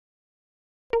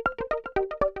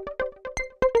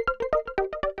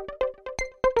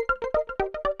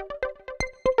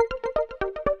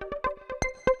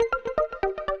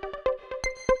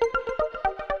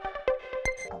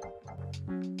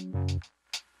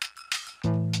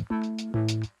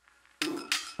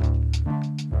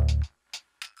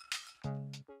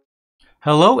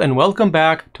Hello and welcome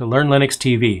back to Learn Linux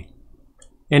TV.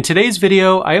 In today's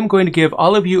video, I am going to give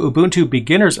all of you Ubuntu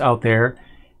beginners out there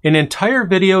an entire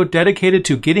video dedicated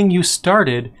to getting you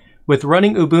started with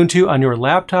running Ubuntu on your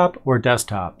laptop or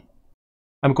desktop.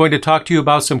 I'm going to talk to you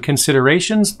about some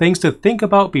considerations, things to think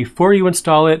about before you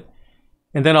install it,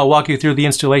 and then I'll walk you through the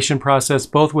installation process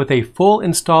both with a full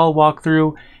install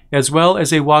walkthrough as well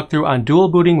as a walkthrough on dual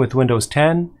booting with Windows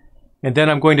 10, and then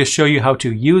I'm going to show you how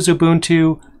to use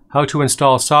Ubuntu, how to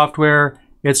install software.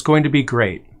 It's going to be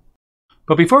great.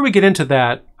 But before we get into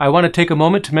that, I want to take a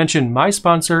moment to mention my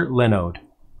sponsor, Linode.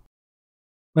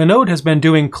 Linode has been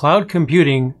doing cloud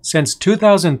computing since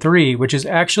 2003, which is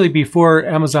actually before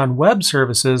Amazon Web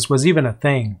Services was even a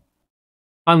thing.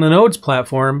 On Linode's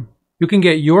platform, you can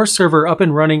get your server up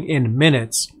and running in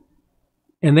minutes,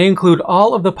 and they include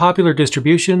all of the popular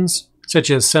distributions such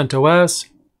as CentOS,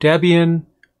 Debian,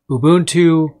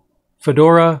 Ubuntu,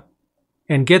 Fedora,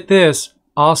 and get this,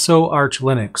 also Arch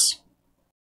Linux.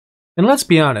 And let's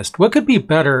be honest, what could be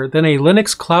better than a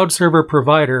Linux cloud server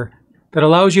provider that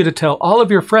allows you to tell all of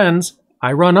your friends,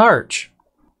 I run Arch?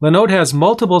 Linode has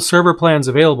multiple server plans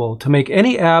available to make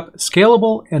any app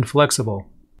scalable and flexible.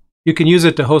 You can use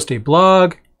it to host a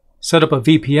blog, set up a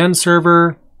VPN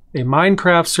server, a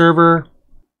Minecraft server,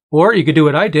 or you could do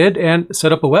what I did and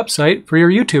set up a website for your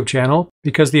YouTube channel,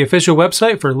 because the official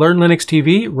website for Learn Linux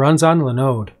TV runs on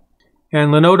Linode.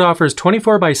 And Linode offers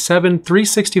 24/7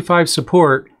 365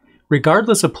 support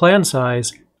regardless of plan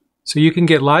size, so you can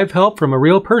get live help from a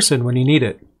real person when you need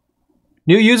it.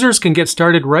 New users can get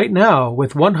started right now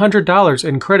with $100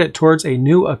 in credit towards a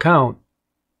new account,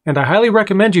 and I highly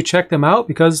recommend you check them out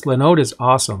because Linode is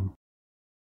awesome.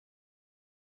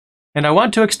 And I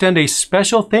want to extend a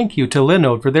special thank you to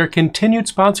Linode for their continued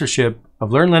sponsorship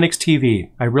of Learn Linux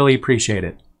TV. I really appreciate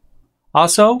it.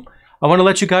 Also, I want to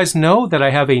let you guys know that I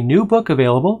have a new book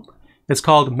available. It's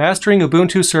called Mastering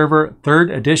Ubuntu Server 3rd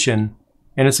Edition,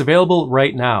 and it's available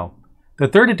right now. The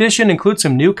 3rd edition includes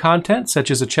some new content,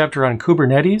 such as a chapter on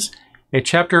Kubernetes, a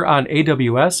chapter on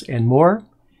AWS, and more.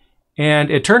 And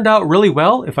it turned out really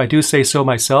well, if I do say so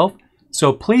myself.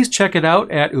 So please check it out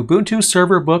at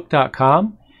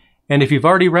ubuntuserverbook.com. And if you've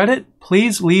already read it,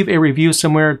 please leave a review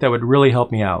somewhere. That would really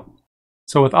help me out.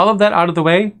 So with all of that out of the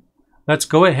way, let's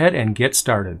go ahead and get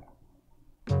started.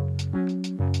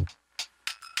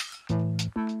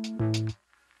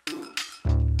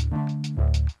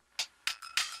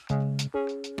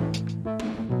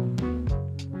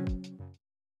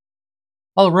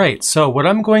 Alright, so what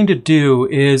I'm going to do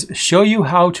is show you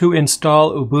how to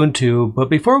install Ubuntu, but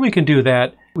before we can do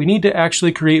that, we need to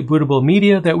actually create bootable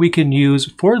media that we can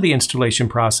use for the installation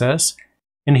process.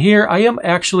 And here I am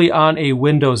actually on a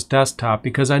Windows desktop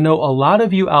because I know a lot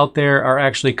of you out there are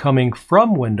actually coming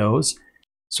from Windows.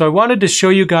 So I wanted to show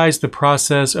you guys the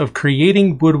process of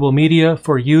creating bootable media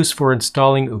for use for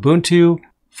installing Ubuntu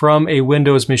from a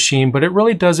Windows machine, but it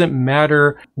really doesn't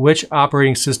matter which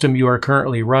operating system you are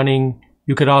currently running.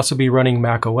 You could also be running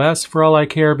Mac OS for all I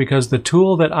care, because the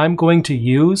tool that I'm going to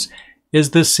use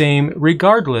is the same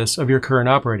regardless of your current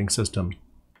operating system.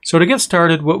 So to get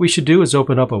started, what we should do is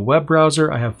open up a web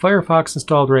browser. I have Firefox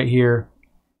installed right here,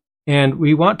 and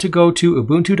we want to go to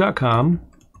ubuntu.com.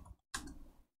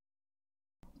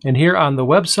 And here on the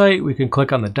website, we can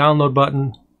click on the download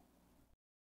button.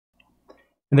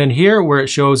 And then here where it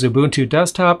shows Ubuntu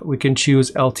Desktop, we can choose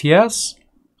LTS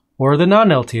or the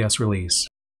non-LTS release.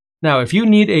 Now, if you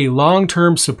need a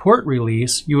long-term support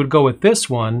release, you would go with this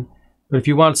one. But if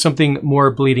you want something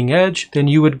more bleeding edge, then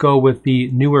you would go with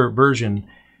the newer version.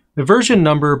 The version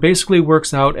number basically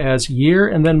works out as year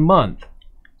and then month.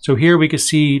 So here we can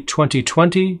see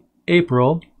 2020,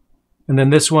 April, and then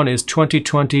this one is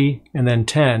 2020 and then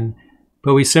 10,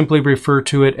 but we simply refer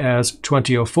to it as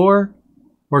 2004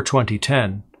 or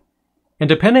 2010. And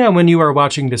depending on when you are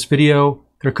watching this video,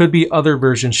 there could be other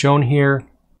versions shown here,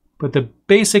 but the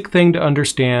basic thing to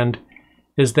understand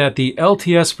is that the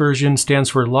LTS version stands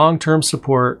for long-term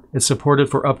support. It's supported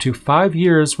for up to 5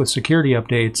 years with security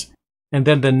updates, and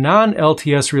then the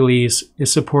non-LTS release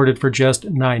is supported for just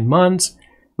 9 months,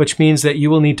 which means that you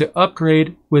will need to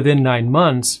upgrade within 9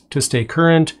 months to stay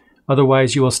current,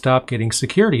 otherwise you will stop getting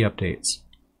security updates.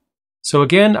 So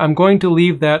again, I'm going to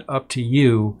leave that up to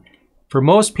you. For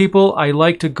most people, I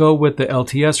like to go with the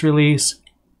LTS release,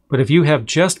 but if you have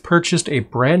just purchased a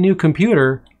brand new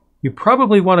computer, You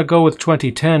probably want to go with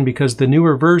 2010 because the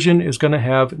newer version is going to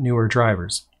have newer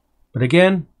drivers. But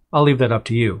again, I'll leave that up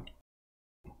to you.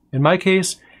 In my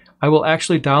case, I will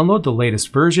actually download the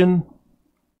latest version,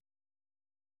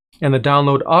 and the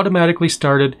download automatically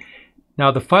started.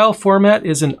 Now the file format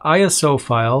is an ISO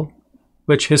file,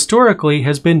 which historically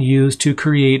has been used to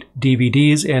create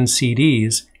DVDs and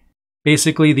CDs.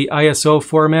 Basically, the ISO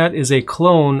format is a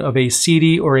clone of a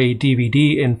CD or a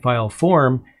DVD in file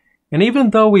form, and even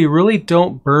though we really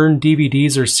don't burn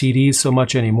DVDs or CDs so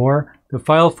much anymore, the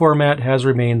file format has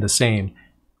remained the same.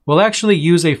 We'll actually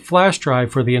use a flash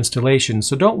drive for the installation,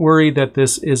 so don't worry that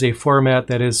this is a format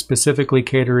that is specifically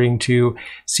catering to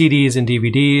CDs and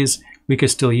DVDs. We can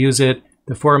still use it.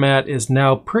 The format is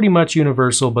now pretty much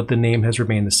universal, but the name has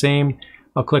remained the same.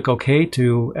 I'll click OK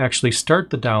to actually start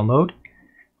the download.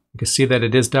 You can see that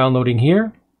it is downloading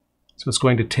here, so it's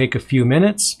going to take a few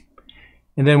minutes.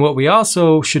 And then what we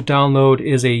also should download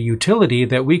is a utility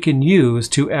that we can use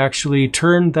to actually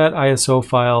turn that ISO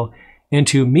file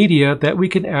into media that we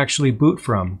can actually boot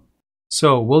from.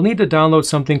 So we'll need to download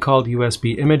something called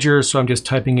USB Imager, so I'm just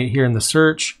typing it here in the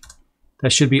search.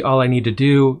 That should be all I need to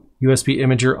do. USB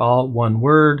Imager, all one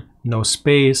word, no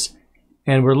space.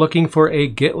 And we're looking for a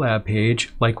GitLab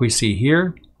page like we see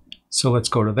here. So let's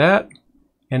go to that.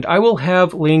 And I will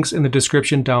have links in the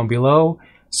description down below.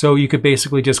 So you could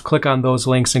basically just click on those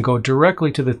links and go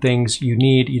directly to the things you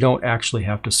need. You don't actually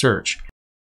have to search.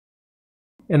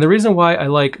 And the reason why I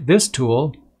like this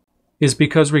tool is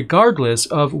because regardless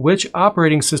of which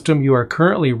operating system you are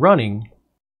currently running,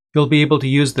 you'll be able to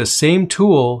use the same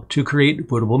tool to create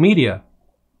bootable media.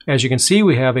 As you can see,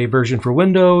 we have a version for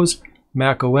Windows,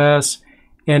 Mac OS,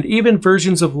 and even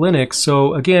versions of Linux.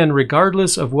 So again,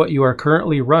 regardless of what you are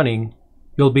currently running,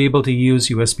 you'll be able to use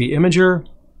USB Imager.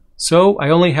 So I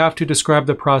only have to describe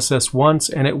the process once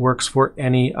and it works for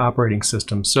any operating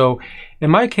system. So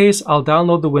in my case, I'll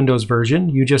download the Windows version.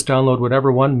 You just download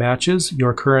whatever one matches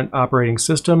your current operating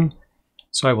system.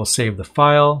 So I will save the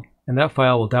file, and that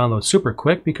file will download super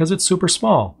quick because it's super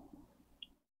small.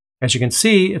 As you can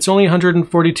see, it's only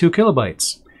 142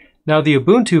 kilobytes. Now the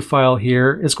Ubuntu file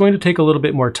here is going to take a little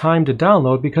bit more time to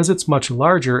download because it's much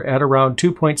larger at around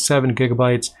 2.7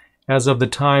 gigabytes as of the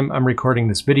time I'm recording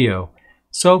this video.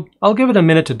 So I'll give it a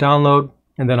minute to download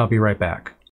and then I'll be right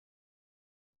back.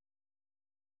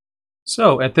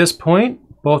 So at this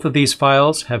point, both of these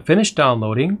files have finished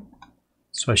downloading.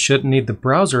 So I shouldn't need the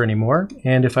browser anymore.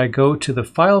 And if I go to the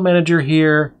file manager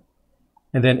here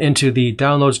and then into the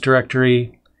downloads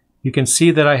directory, you can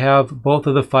see that I have both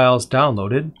of the files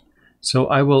downloaded. So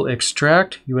I will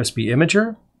extract USB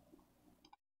Imager.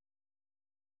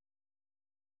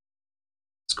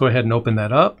 Let's go ahead and open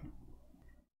that up.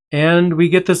 And we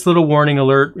get this little warning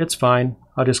alert. It's fine.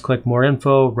 I'll just click More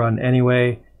Info, Run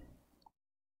Anyway.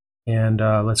 And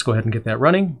let's go ahead and get that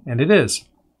running. And it is.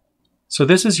 So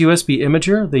this is USB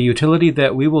Imager, the utility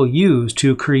that we will use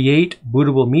to create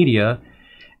bootable media.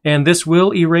 And this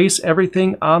will erase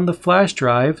everything on the flash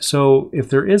drive. So if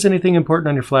there is anything important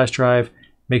on your flash drive,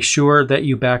 make sure that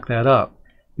you back that up,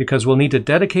 because we'll need to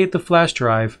dedicate the flash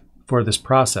drive for this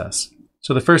process.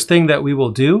 So the first thing that we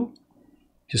will do,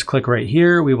 just click right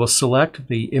here. We will select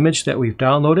the image that we've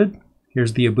downloaded.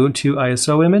 Here's the Ubuntu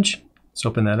ISO image. Let's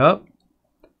open that up.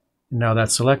 And now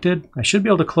that's selected. I should be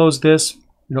able to close this.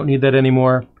 We don't need that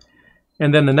anymore.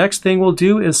 And then the next thing we'll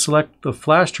do is select the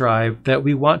flash drive that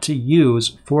we want to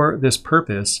use for this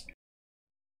purpose.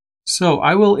 So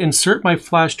I will insert my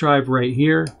flash drive right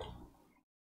here.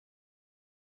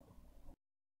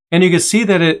 And you can see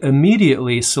that it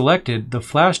immediately selected the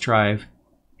flash drive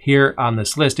here on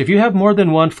this list. If you have more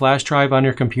than one flash drive on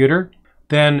your computer,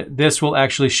 then this will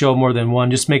actually show more than one.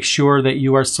 Just make sure that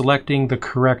you are selecting the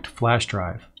correct flash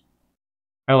drive.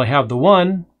 I only have the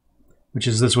one, which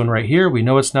is this one right here. We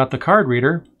know it's not the card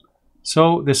reader,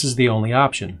 so this is the only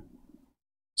option.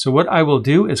 So what I will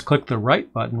do is click the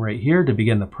right button right here to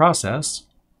begin the process,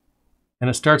 and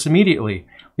it starts immediately.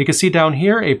 We can see down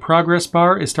here a progress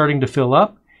bar is starting to fill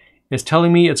up. It's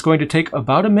telling me it's going to take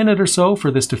about a minute or so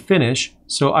for this to finish,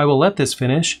 so I will let this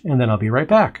finish and then I'll be right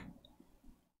back.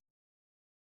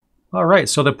 Alright,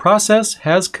 so the process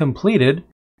has completed.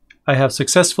 I have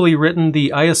successfully written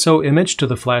the ISO image to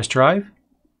the flash drive,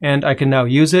 and I can now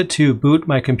use it to boot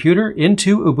my computer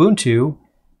into Ubuntu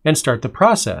and start the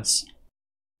process.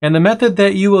 And the method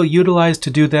that you will utilize to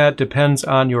do that depends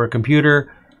on your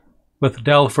computer. With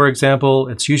Dell, for example,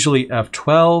 it's usually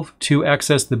F12 to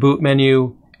access the boot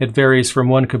menu. It varies from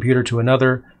one computer to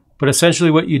another, but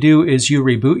essentially what you do is you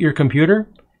reboot your computer,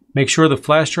 make sure the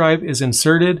flash drive is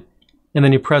inserted, and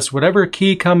then you press whatever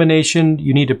key combination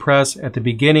you need to press at the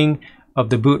beginning of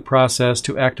the boot process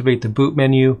to activate the boot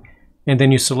menu, and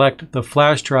then you select the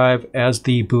flash drive as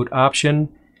the boot option,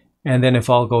 and then if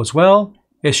all goes well,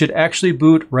 it should actually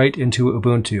boot right into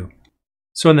Ubuntu.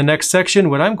 So in the next section,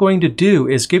 what I'm going to do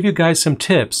is give you guys some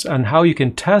tips on how you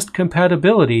can test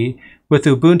compatibility with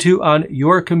Ubuntu on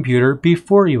your computer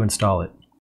before you install it.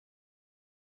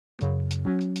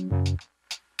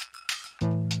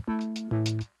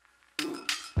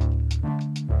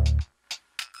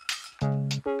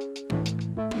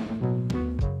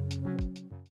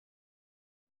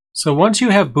 So once you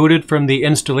have booted from the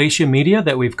installation media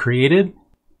that we've created,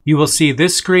 you will see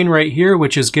this screen right here,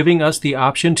 which is giving us the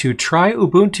option to try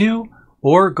Ubuntu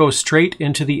or go straight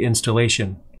into the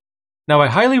installation. Now, I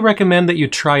highly recommend that you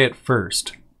try it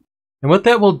first. And what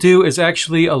that will do is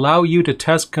actually allow you to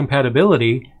test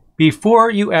compatibility before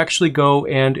you actually go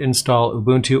and install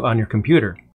Ubuntu on your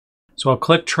computer. So I'll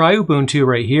click Try Ubuntu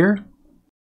right here.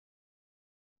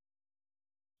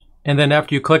 And then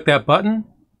after you click that button,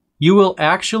 you will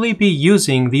actually be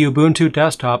using the Ubuntu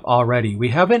desktop already. We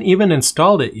haven't even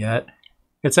installed it yet.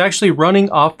 It's actually running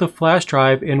off the flash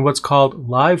drive in what's called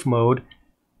live mode,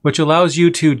 which allows you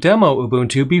to demo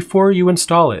Ubuntu before you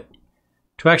install it.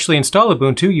 To actually install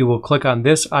Ubuntu, you will click on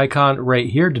this icon right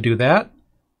here to do that,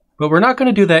 but we're not going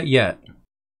to do that yet.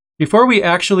 Before we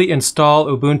actually install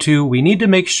Ubuntu, we need to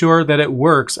make sure that it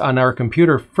works on our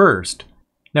computer first.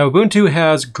 Now, Ubuntu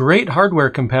has great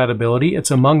hardware compatibility. It's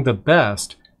among the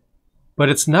best. But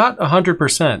it's not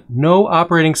 100%. No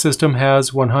operating system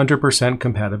has 100%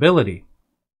 compatibility.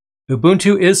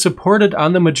 Ubuntu is supported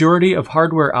on the majority of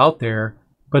hardware out there,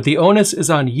 but the onus is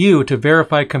on you to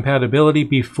verify compatibility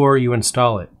before you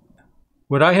install it.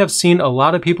 What I have seen a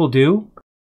lot of people do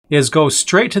is go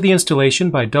straight to the installation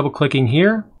by double-clicking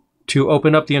here to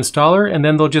open up the installer, and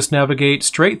then they'll just navigate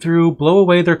straight through, blow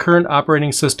away their current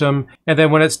operating system, and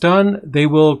then when it's done, they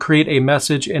will create a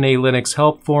message in a Linux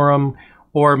help forum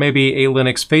or maybe a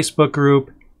Linux Facebook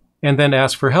group, and then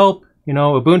ask for help. You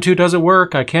know, Ubuntu doesn't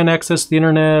work, I can't access the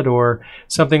internet, or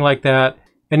something like that.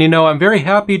 And you know, I'm very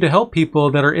happy to help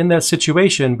people that are in that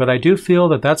situation, but I do feel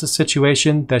that that's a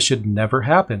situation that should never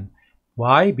happen.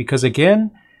 Why? Because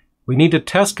again, we need to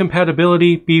test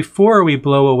compatibility before we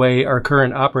blow away our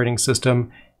current operating system,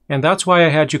 and that's why I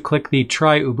had you click the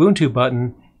Try Ubuntu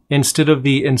button instead of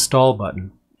the Install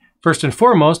button. First and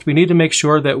foremost, we need to make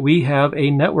sure that we have a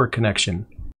network connection.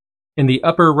 In the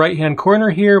upper right-hand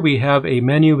corner here, we have a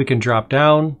menu we can drop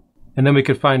down, and then we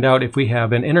can find out if we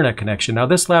have an internet connection. Now,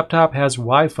 this laptop has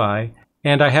Wi-Fi,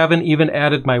 and I haven't even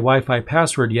added my Wi-Fi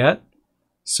password yet.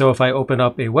 So if I open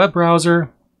up a web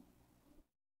browser,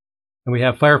 and we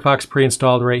have Firefox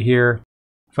pre-installed right here,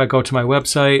 if I go to my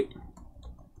website,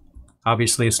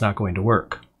 obviously it's not going to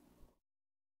work.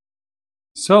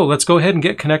 So let's go ahead and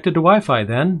get connected to Wi-Fi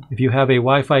then. If you have a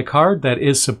Wi-Fi card that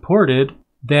is supported,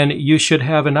 then you should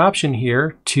have an option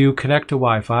here to connect to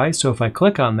Wi-Fi. So if I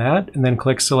click on that and then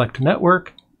click Select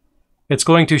Network, it's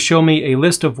going to show me a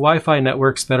list of Wi-Fi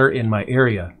networks that are in my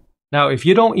area. Now, if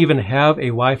you don't even have a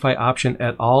Wi-Fi option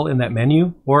at all in that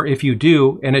menu, or if you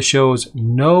do and it shows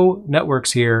no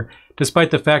networks here,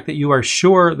 despite the fact that you are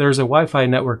sure there's a Wi-Fi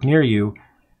network near you,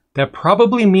 that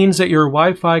probably means that your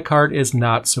Wi-Fi card is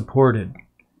not supported.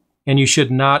 And you should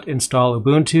not install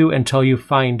Ubuntu until you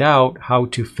find out how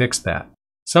to fix that.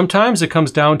 Sometimes it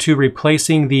comes down to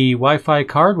replacing the Wi-Fi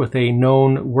card with a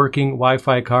known working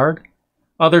Wi-Fi card.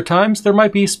 Other times there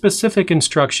might be specific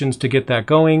instructions to get that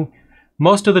going.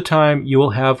 Most of the time you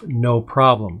will have no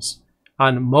problems.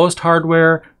 On most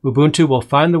hardware, Ubuntu will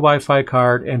find the Wi-Fi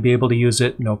card and be able to use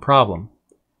it no problem.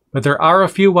 But there are a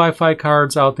few Wi-Fi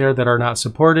cards out there that are not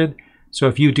supported. So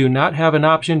if you do not have an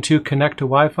option to connect to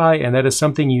Wi-Fi, and that is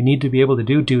something you need to be able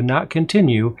to do not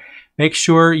continue. Make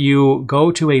sure you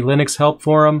go to a Linux help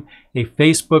forum, a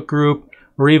Facebook group,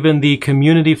 or even the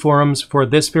community forums for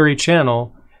this very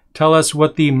channel. Tell us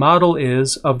what the model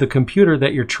is of the computer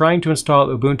that you're trying to install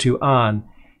Ubuntu on,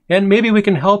 and maybe we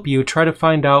can help you try to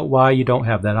find out why you don't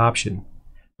have that option.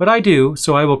 But I do,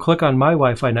 so I will click on my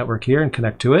Wi-Fi network here and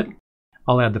connect to it.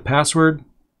 I'll add the password.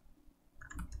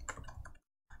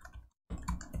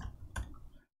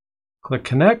 Click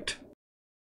Connect.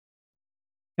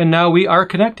 And now we are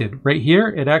connected. Right here,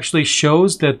 it actually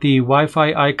shows that the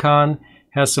Wi-Fi icon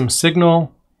has some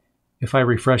signal. If I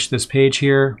refresh this page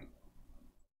here,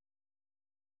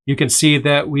 you can see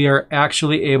that we are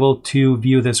actually able to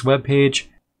view this web page.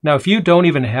 Now, if you don't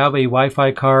even have a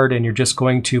Wi-Fi card and you're just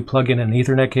going to plug in an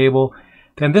Ethernet cable,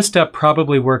 then this step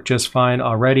probably worked just fine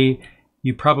already.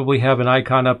 You probably have an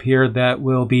icon up here that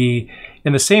will be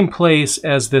in the same place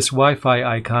as this Wi-Fi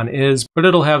icon is, but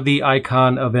it'll have the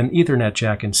icon of an Ethernet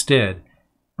jack instead.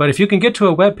 But if you can get to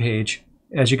a web page,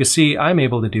 as you can see I'm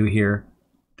able to do here,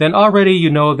 then already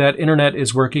you know that internet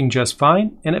is working just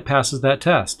fine and it passes that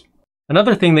test.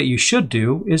 Another thing that you should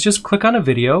do is just click on a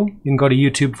video. You can go to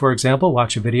YouTube, for example,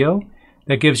 watch a video.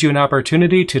 That gives you an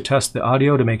opportunity to test the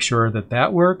audio to make sure that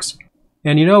that works.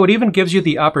 And you know, it even gives you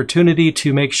the opportunity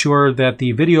to make sure that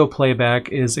the video playback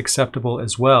is acceptable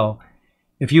as well.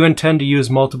 If you intend to use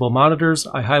multiple monitors,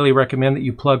 I highly recommend that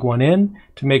you plug one in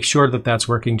to make sure that that's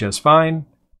working just fine.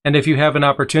 And if you have an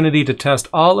opportunity to test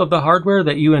all of the hardware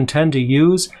that you intend to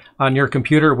use on your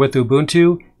computer with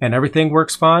Ubuntu and everything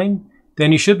works fine,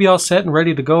 then you should be all set and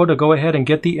ready to go ahead and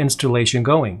get the installation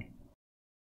going.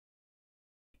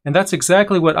 And that's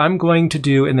exactly what I'm going to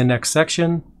do in the next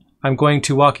section. I'm going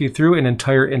to walk you through an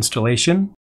entire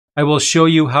installation. I will show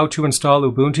you how to install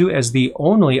Ubuntu as the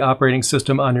only operating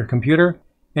system on your computer,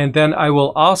 and then I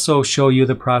will also show you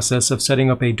the process of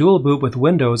setting up a dual boot with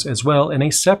Windows as well in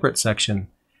a separate section.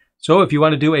 So if you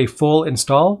want to do a full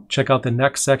install, check out the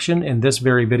next section in this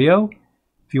very video.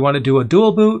 If you want to do a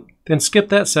dual boot, then skip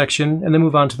that section and then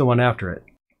move on to the one after it.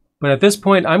 But at this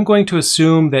point, I'm going to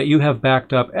assume that you have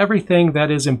backed up everything that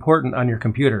is important on your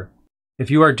computer. If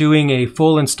you are doing a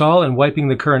full install and wiping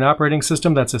the current operating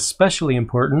system, that's especially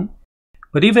important.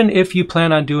 But even if you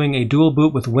plan on doing a dual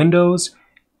boot with Windows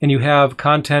and you have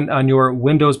content on your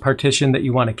Windows partition that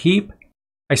you want to keep,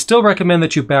 I still recommend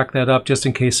that you back that up just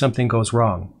in case something goes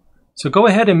wrong. So go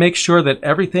ahead and make sure that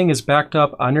everything is backed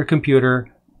up on your computer,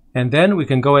 and then we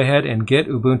can go ahead and get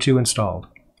Ubuntu installed.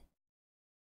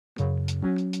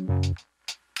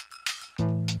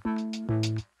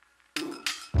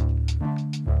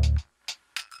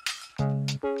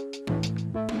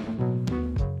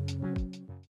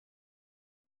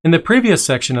 In the previous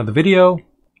section of the video,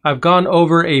 I've gone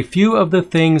over a few of the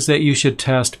things that you should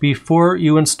test before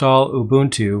you install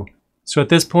Ubuntu. So at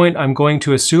this point, I'm going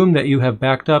to assume that you have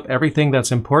backed up everything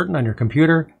that's important on your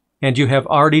computer, and you have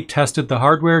already tested the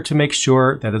hardware to make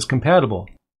sure that it's compatible.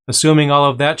 Assuming all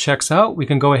of that checks out, we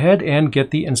can go ahead and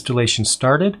get the installation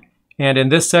started. And in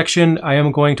this section, I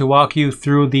am going to walk you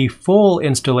through the full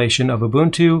installation of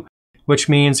Ubuntu, which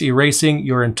means erasing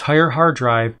your entire hard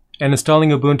drive and installing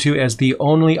Ubuntu as the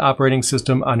only operating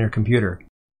system on your computer.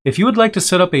 If you would like to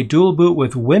set up a dual boot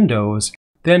with Windows,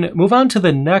 then move on to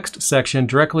the next section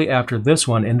directly after this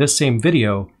one in this same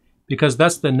video, because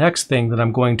that's the next thing that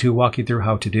I'm going to walk you through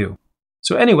how to do.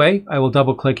 So anyway, I will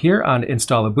double click here on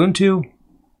Install Ubuntu.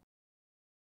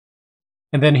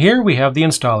 And then here we have the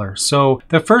installer. So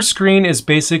the first screen is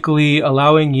basically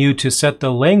allowing you to set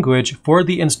the language for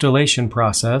the installation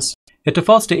process. It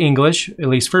defaults to English, at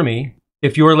least for me.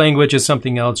 If your language is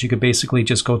something else, you could basically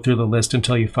just go through the list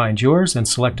until you find yours and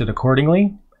select it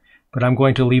accordingly. But I'm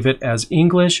going to leave it as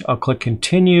English. I'll click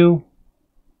Continue.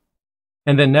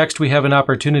 And then next we have an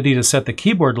opportunity to set the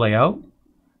keyboard layout.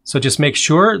 So just make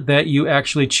sure that you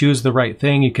actually choose the right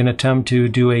thing. You can attempt to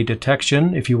do a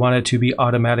detection if you want it to be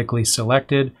automatically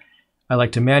selected. I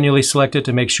like to manually select it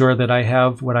to make sure that I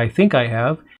have what I think I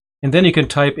have. And then you can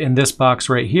type in this box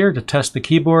right here to test the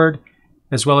keyboard,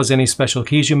 as well as any special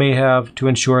keys you may have to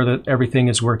ensure that everything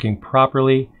is working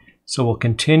properly. So we'll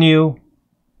continue.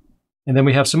 And then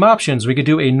we have some options. We could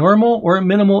do a normal or a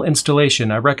minimal installation.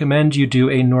 I recommend you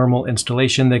do a normal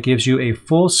installation that gives you a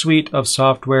full suite of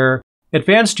software.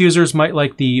 Advanced users might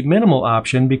like the minimal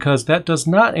option because that does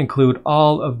not include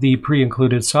all of the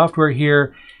pre-included software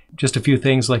here, just a few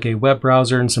things like a web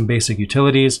browser and some basic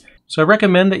utilities. So I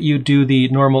recommend that you do the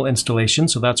normal installation,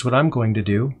 so that's what I'm going to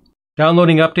do.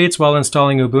 Downloading updates while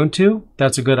installing Ubuntu,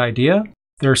 that's a good idea.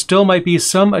 There still might be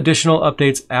some additional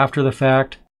updates after the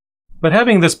fact, but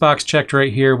having this box checked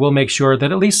right here will make sure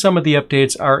that at least some of the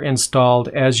updates are installed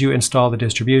as you install the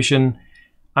distribution.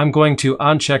 I'm going to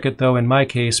uncheck it though in my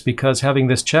case because having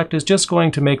this checked is just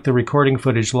going to make the recording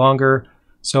footage longer,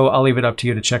 so I'll leave it up to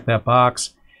you to check that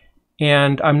box.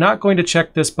 And I'm not going to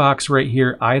check this box right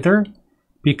here either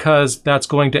because that's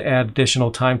going to add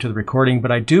additional time to the recording,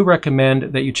 but I do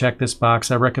recommend that you check this box.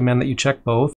 I recommend that you check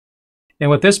both. And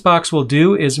what this box will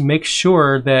do is make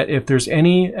sure that if there's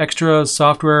any extra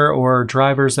software or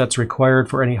drivers that's required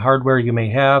for any hardware you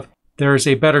may have, there's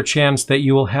a better chance that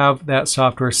you will have that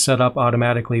software set up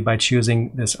automatically by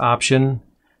choosing this option.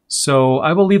 So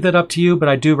I will leave that up to you, but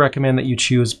I do recommend that you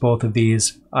choose both of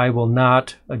these. I will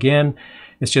not. Again,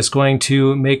 it's just going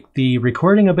to make the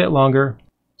recording a bit longer.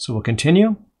 So we'll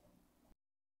continue.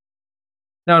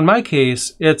 Now in my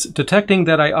case, it's detecting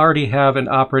that I already have an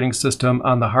operating system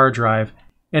on the hard drive.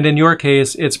 And in your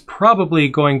case, it's probably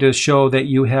going to show that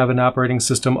you have an operating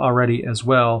system already as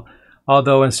well.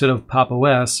 Although instead of Pop!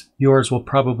 OS, yours will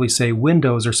probably say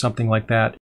Windows or something like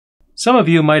that. Some of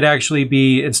you might actually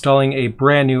be installing a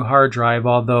brand new hard drive,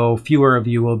 although fewer of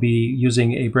you will be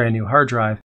using a brand new hard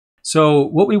drive. So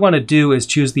what we want to do is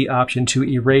choose the option to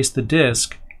erase the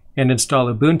disk and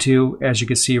install Ubuntu, as you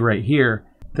can see right here.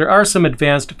 There are some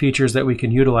advanced features that we can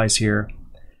utilize here.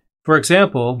 For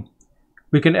example,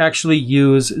 we can actually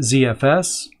use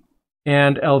ZFS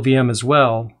and LVM as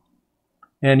well.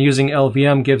 And using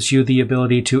LVM gives you the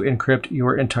ability to encrypt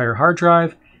your entire hard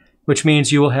drive, which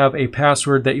means you will have a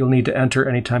password that you'll need to enter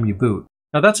anytime you boot.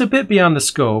 Now that's a bit beyond the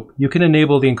scope. You can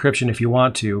enable the encryption if you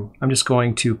want to. I'm just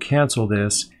going to cancel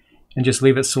this and just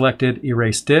leave it selected,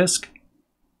 erase disk.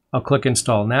 I'll click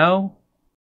install now,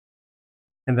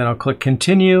 and then I'll click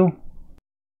continue.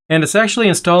 And it's actually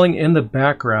installing in the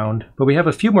background, but we have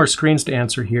a few more screens to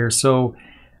answer here. So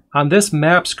on this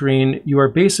map screen, you are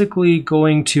basically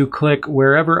going to click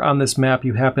wherever on this map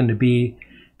you happen to be.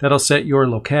 That'll set your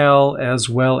locale as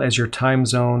well as your time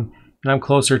zone. And I'm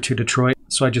closer to Detroit,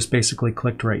 so I just basically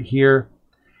clicked right here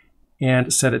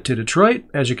and set it to Detroit.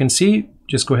 As you can see,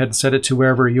 just go ahead and set it to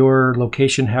wherever your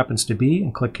location happens to be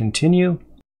and click continue.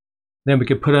 Then we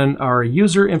could put in our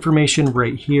user information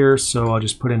right here. So I'll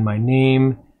just put in my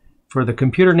name. For the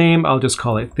computer name, I'll just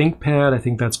call it ThinkPad. I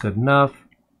think that's good enough.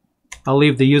 I'll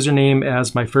leave the username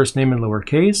as my first name in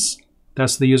lowercase.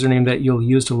 That's the username that you'll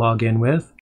use to log in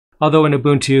with. Although in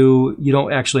Ubuntu, you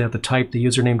don't actually have to type the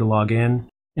username to log in.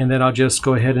 And then I'll just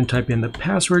go ahead and type in the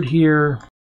password here.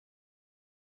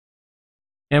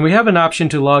 And we have an option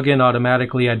to log in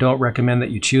automatically. I don't recommend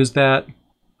that you choose that,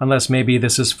 unless maybe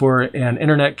this is for an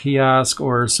internet kiosk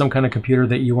or some kind of computer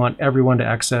that you want everyone to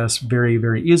access very,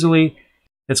 very easily.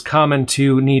 It's common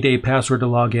to need a password to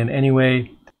log in anyway.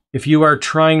 If you are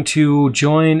trying to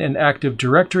join an Active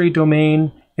Directory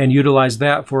domain and utilize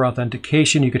that for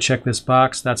authentication, you could check this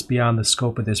box. That's beyond the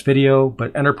scope of this video,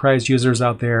 but enterprise users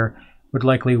out there would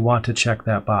likely want to check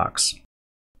that box.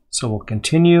 So we'll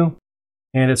continue,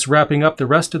 and it's wrapping up the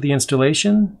rest of the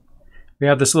installation. We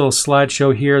have this little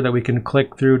slideshow here that we can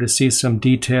click through to see some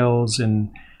details and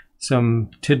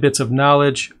some tidbits of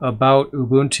knowledge about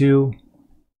Ubuntu.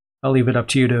 I'll leave it up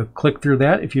to you to click through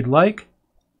that if you'd like.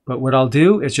 But what I'll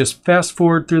do is just fast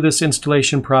forward through this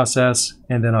installation process,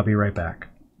 and then I'll be right back.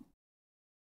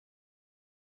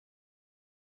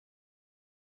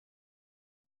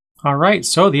 All right,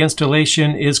 so the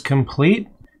installation is complete.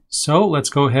 So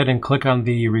let's go ahead and click on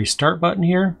the restart button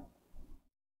here.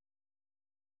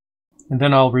 And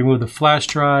then I'll remove the flash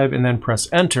drive and then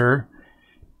press enter.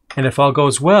 And if all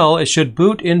goes well, it should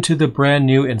boot into the brand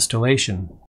new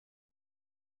installation.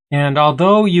 And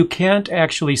although you can't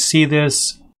actually see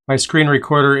this, my screen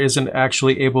recorder isn't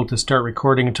actually able to start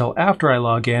recording until after I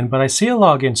log in, but I see a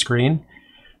login screen.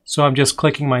 So I'm just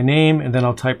clicking my name and then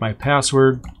I'll type my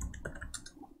password.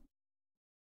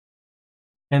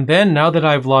 And then now that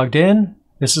I've logged in,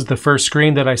 this is the first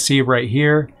screen that I see right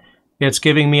here. It's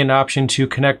giving me an option to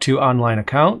connect to online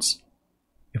accounts.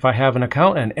 If I have an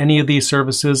account on any of these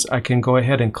services, I can go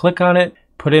ahead and click on it,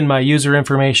 put in my user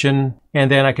information, and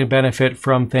then I can benefit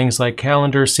from things like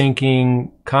calendar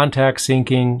syncing, contact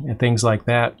syncing, and things like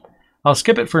that. I'll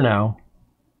skip it for now.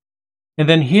 And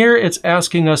then here it's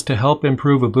asking us to help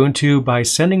improve Ubuntu by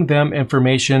sending them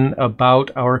information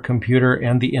about our computer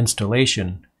and the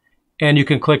installation. And you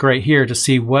can click right here to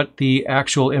see what the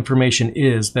actual information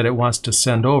is that it wants to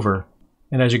send over.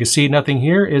 And as you can see, nothing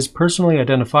here is personally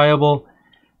identifiable.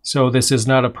 So this is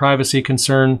not a privacy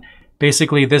concern.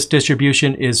 Basically, this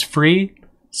distribution is free.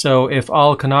 So if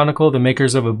all Canonical, the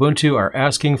makers of Ubuntu, are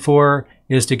asking for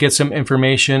is to get some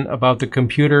information about the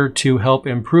computer to help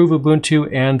improve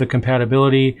Ubuntu and the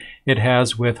compatibility it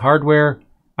has with hardware,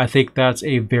 I think that's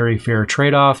a very fair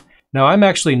trade-off. Now, I'm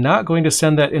actually not going to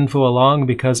send that info along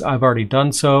because I've already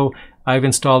done so. I've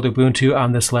installed Ubuntu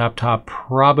on this laptop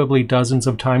probably dozens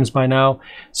of times by now.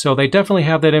 So they definitely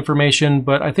have that information,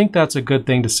 but I think that's a good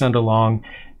thing to send along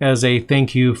as a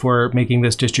thank you for making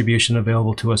this distribution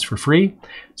available to us for free.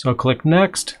 So I'll click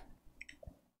Next.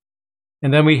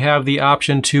 And then we have the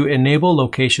option to enable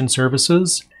location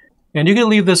services. And you can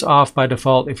leave this off by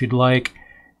default if you'd like.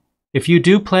 If you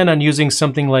do plan on using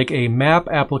something like a map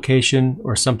application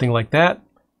or something like that,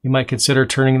 you might consider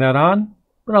turning that on,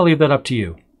 but I'll leave that up to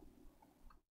you.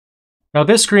 Now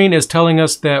this screen is telling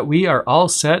us that we are all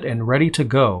set and ready to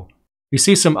go. We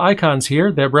see some icons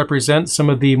here that represent some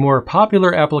of the more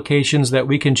popular applications that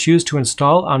we can choose to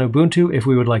install on Ubuntu if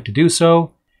we would like to do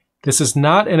so. This is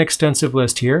not an extensive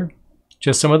list here,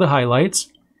 just some of the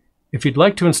highlights. If you'd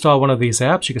like to install one of these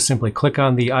apps, you can simply click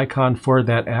on the icon for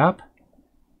that app.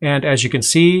 And as you can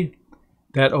see,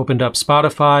 that opened up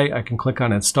Spotify. I can click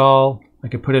on install. I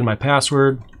can put in my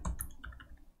password,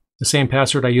 the same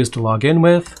password I used to log in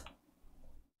with.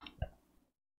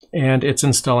 and it's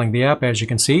installing the app, as you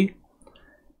can see.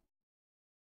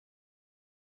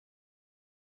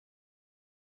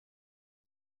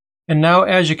 And now,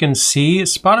 as you can see,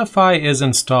 Spotify is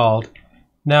installed.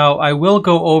 Now, I will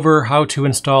go over how to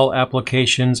install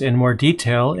applications in more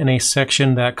detail in a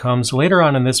section that comes later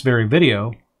on in this very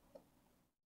video.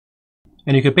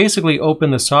 And you could basically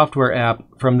open the software app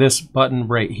from this button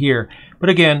right here. But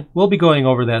again, we'll be going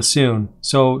over that soon,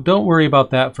 so don't worry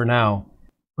about that for now.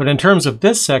 But in terms of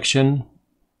this section,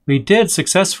 we did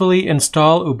successfully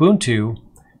install Ubuntu,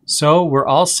 so we're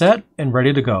all set and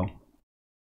ready to go.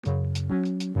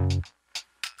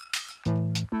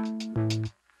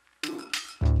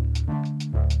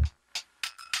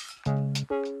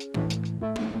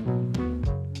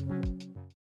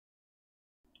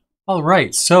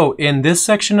 Alright, so in this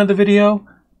section of the video,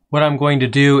 what I'm going to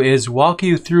do is walk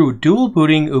you through dual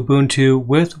booting Ubuntu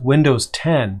with Windows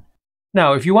 10.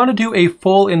 Now, if you want to do a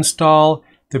full install,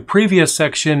 the previous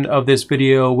section of this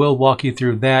video will walk you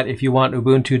through that if you want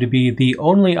Ubuntu to be the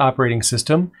only operating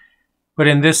system. But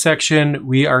in this section,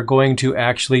 we are going to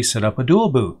actually set up a dual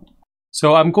boot.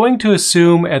 So I'm going to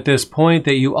assume at this point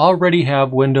that you already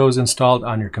have Windows installed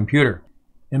on your computer.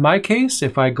 In my case,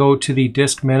 if I go to the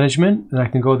disk management, and I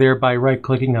can go there by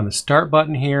right-clicking on the Start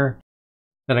button here,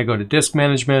 then I go to Disk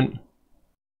Management.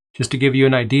 Just to give you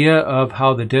an idea of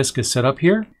how the disk is set up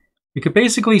here, you can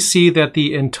basically see that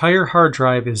the entire hard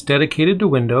drive is dedicated to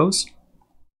Windows.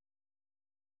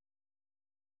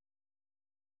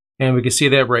 And we can see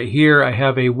that right here, I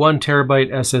have a 1 terabyte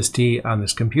SSD on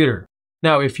this computer.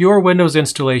 Now, if your Windows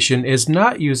installation is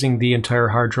not using the entire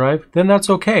hard drive, then that's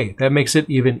okay. That makes it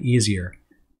even easier.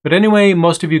 But anyway,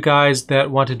 most of you guys that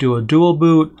want to do a dual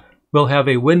boot will have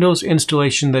a Windows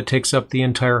installation that takes up the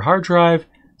entire hard drive,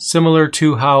 similar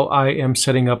to how I am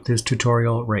setting up this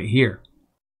tutorial right here.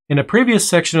 In a previous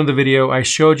section of the video, I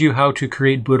showed you how to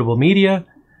create bootable media,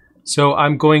 so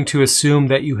I'm going to assume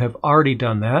that you have already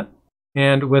done that.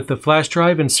 And with the flash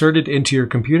drive inserted into your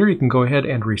computer, you can go ahead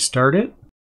and restart it.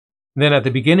 Then at the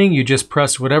beginning, you just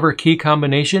press whatever key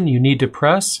combination you need to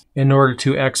press in order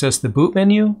to access the boot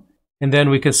menu. And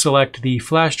then we could select the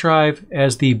flash drive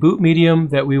as the boot medium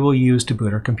that we will use to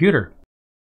boot our computer.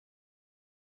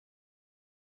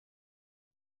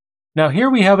 Now here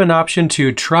we have an option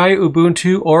to try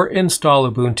Ubuntu or install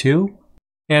Ubuntu.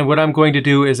 And what I'm going to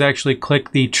do is actually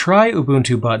click the Try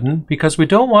Ubuntu button because we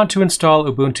don't want to install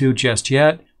Ubuntu just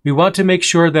yet. We want to make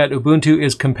sure that Ubuntu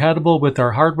is compatible with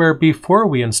our hardware before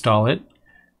we install it.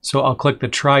 So I'll click the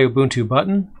Try Ubuntu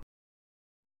button.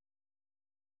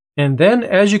 And then,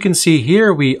 as you can see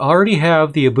here, we already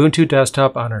have the Ubuntu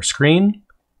desktop on our screen.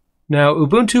 Now,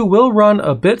 Ubuntu will run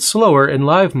a bit slower in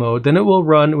live mode than it will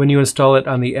run when you install it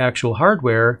on the actual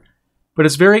hardware, but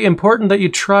it's very important that you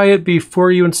try it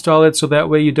before you install it so that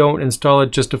way you don't install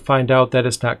it just to find out that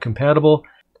it's not compatible.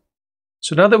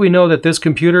 So now that we know that this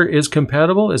computer is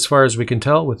compatible, as far as we can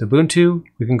tell, with Ubuntu,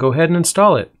 we can go ahead and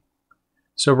install it.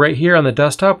 So right here on the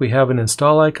desktop, we have an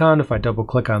install icon. If I double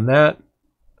click on that,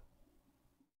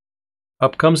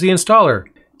 up comes the installer.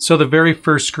 So the very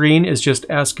first screen is just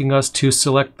asking us to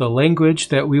select the language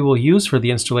that we will use for the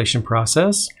installation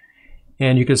process.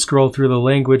 And you can scroll through the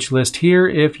language list here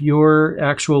if your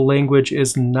actual language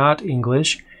is not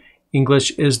English. English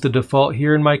is the default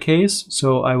here in my case,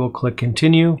 so I will click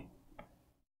Continue.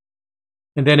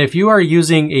 And then if you are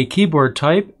using a keyboard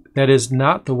type that is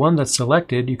not the one that's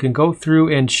selected, you can go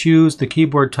through and choose the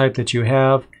keyboard type that you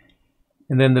have,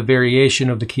 and then the variation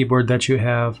of the keyboard that you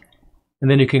have. And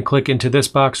then you can click into this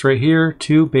box right here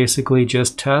to basically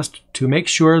just test to make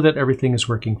sure that everything is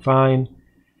working fine.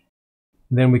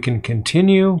 And then we can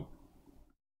continue.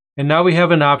 And now we have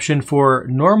an option for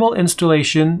normal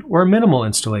installation or minimal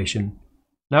installation.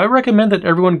 Now I recommend that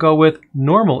everyone go with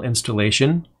normal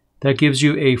installation. That gives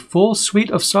you a full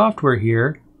suite of software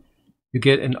here. You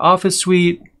get an Office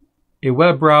suite, a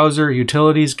web browser,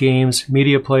 utilities, games,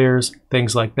 media players,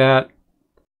 things like that.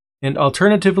 And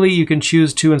alternatively, you can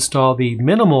choose to install the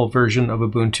minimal version of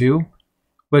Ubuntu,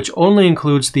 which only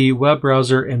includes the web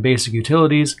browser and basic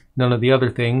utilities. None of the other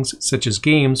things, such as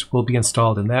games, will be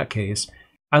installed in that case.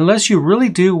 Unless you really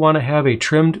do want to have a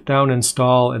trimmed down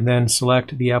install and then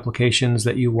select the applications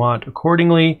that you want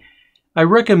accordingly, I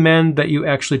recommend that you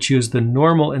actually choose the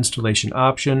normal installation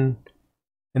option.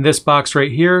 In this box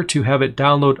right here, to have it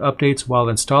download updates while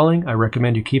installing, I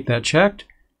recommend you keep that checked.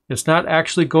 It's not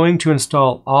actually going to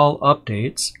install all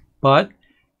updates, but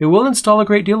it will install a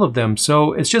great deal of them,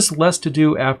 so it's just less to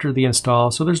do after the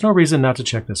install, so there's no reason not to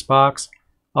check this box.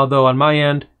 Although on my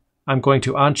end, I'm going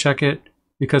to uncheck it,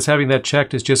 because having that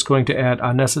checked is just going to add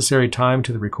unnecessary time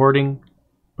to the recording,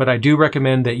 but I do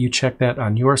recommend that you check that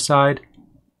on your side.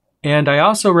 And I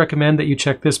also recommend that you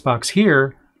check this box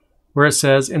here where it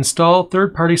says install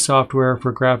third-party software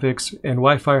for graphics and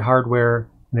Wi-Fi hardware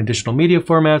and additional media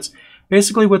formats.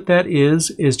 Basically what that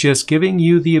is just giving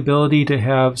you the ability to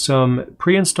have some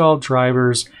pre-installed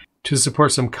drivers to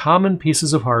support some common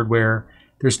pieces of hardware.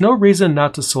 There's no reason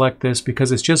not to select this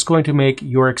because it's just going to make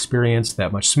your experience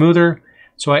that much smoother.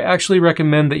 So I actually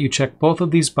recommend that you check both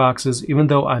of these boxes, even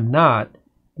though I'm not,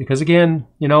 because again,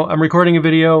 you know, I'm recording a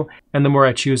video, and the more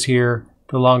I choose here,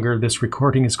 the longer this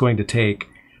recording is going to take.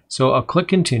 So I'll click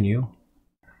continue.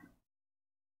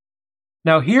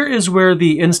 Now here is where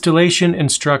the installation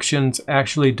instructions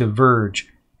actually diverge.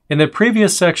 In the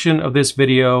previous section of this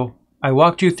video, I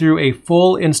walked you through a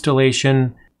full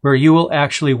installation where you will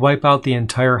actually wipe out the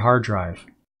entire hard drive.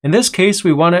 In this case,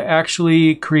 we want to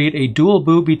actually create a dual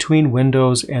boot between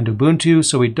Windows and Ubuntu,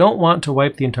 so we don't want to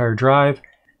wipe the entire drive.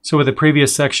 So with the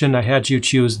previous section, I had you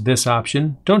choose this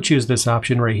option. Don't choose this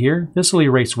option right here. This will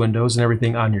erase Windows and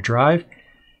everything on your drive.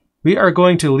 We are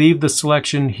going to leave the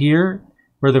selection here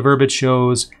where the verbiage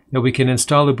shows that we can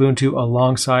install Ubuntu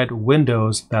alongside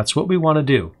Windows. That's what we want to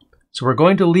do. So we're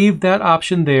going to leave that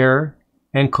option there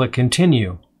and click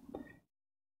continue.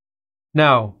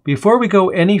 Now, before we go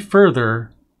any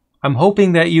further, I'm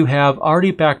hoping that you have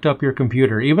already backed up your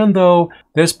computer. Even though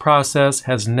this process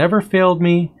has never failed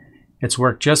me, it's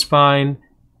worked just fine.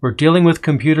 We're dealing with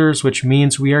computers, which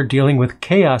means we are dealing with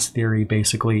chaos theory,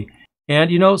 basically.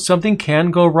 And you know, something can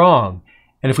go wrong.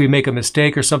 And if we make a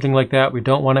mistake or something like that, we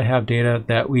don't want to have data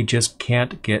that we just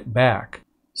can't get back.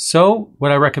 So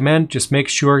what I recommend, just make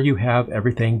sure you have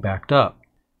everything backed up.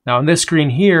 Now on this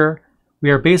screen here, we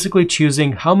are basically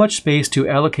choosing how much space to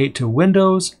allocate to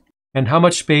Windows and how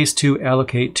much space to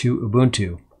allocate to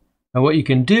Ubuntu. Now what you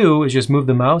can do is just move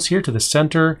the mouse here to the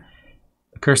center.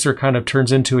 The cursor kind of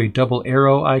turns into a double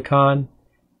arrow icon.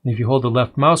 And if you hold the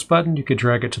left mouse button, you could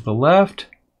drag it to the left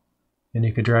and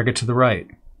you could drag it to the right.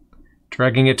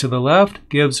 Dragging it to the left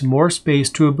gives more space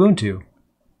to Ubuntu.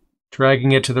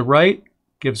 Dragging it to the right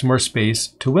gives more space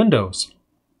to Windows.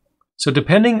 So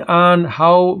depending on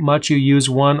how much you use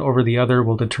one over the other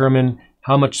will determine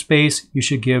how much space you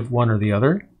should give one or the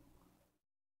other.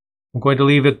 I'm going to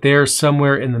leave it there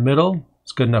somewhere in the middle.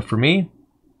 It's good enough for me.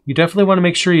 You definitely want to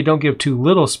make sure you don't give too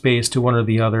little space to one or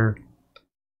the other.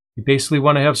 You basically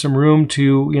want to have some room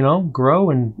to, you know, grow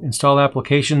and install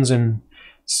applications and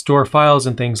store files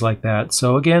and things like that.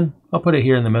 So again, I'll put it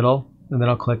here in the middle and then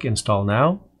I'll click install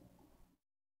now.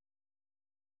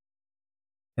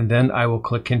 And then I will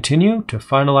click continue to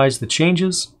finalize the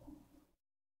changes.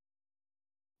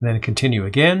 And then continue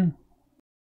again.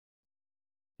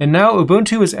 And now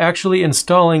Ubuntu is actually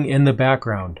installing in the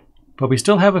background. But we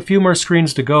still have a few more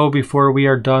screens to go before we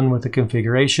are done with the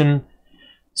configuration.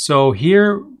 So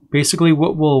here, basically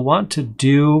what we'll want to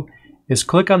do is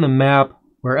click on the map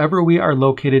wherever we are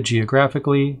located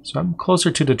geographically. So I'm closer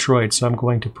to Detroit, so I'm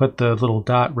going to put the little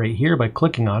dot right here by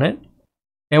clicking on it.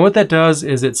 And what that does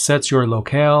is it sets your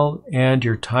locale and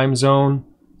your time zone.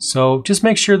 So just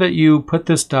make sure that you put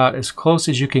this dot as close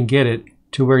as you can get it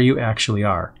to where you actually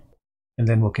are. And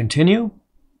then we'll continue.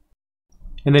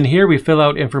 And then here we fill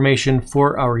out information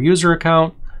for our user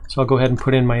account. So I'll go ahead and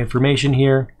put in my information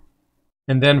here.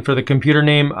 And then for the computer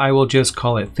name, I will just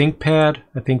call it ThinkPad.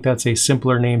 I think that's a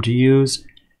simpler name to use.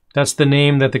 That's the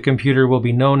name that the computer will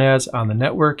be known as on the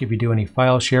network if you do any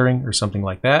file sharing or something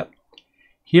like that.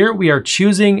 Here we are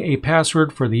choosing a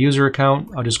password for the user account.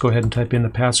 I'll just go ahead and type in the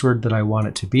password that I want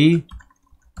it to be.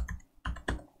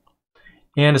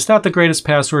 And it's not the greatest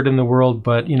password in the world,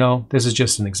 but you know, this is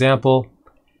just an example.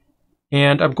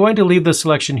 And I'm going to leave the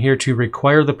selection here to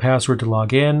require the password to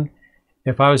log in.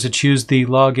 If I was to choose the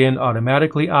login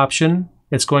automatically option,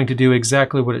 it's going to do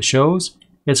exactly what it shows.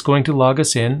 It's going to log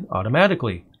us in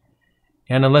automatically.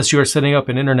 And unless you are setting up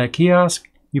an internet kiosk,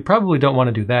 you probably don't want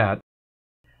to do that.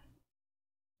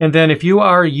 And then if you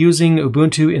are using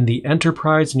Ubuntu in the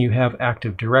enterprise and you have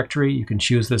Active Directory, you can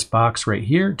choose this box right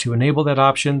here to enable that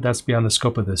option. That's beyond the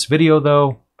scope of this video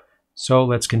though. So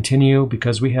let's continue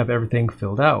because we have everything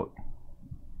filled out.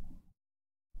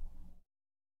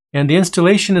 And the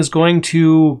installation is going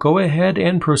to go ahead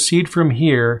and proceed from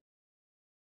here.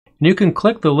 And you can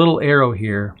click the little arrow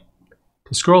here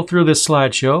to scroll through this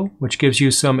slideshow, which gives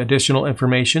you some additional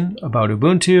information about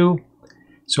Ubuntu.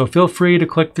 So feel free to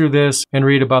click through this and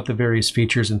read about the various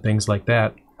features and things like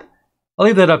that. I'll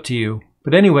leave that up to you.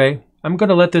 But anyway, I'm going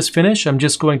to let this finish. I'm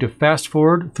just going to fast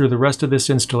forward through the rest of this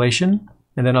installation,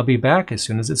 and then I'll be back as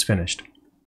soon as it's finished.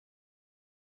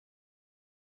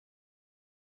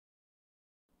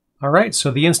 All right, so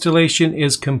the installation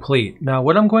is complete. Now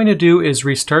what I'm going to do is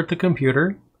restart the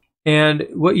computer. And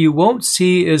what you won't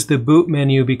see is the boot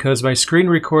menu because my screen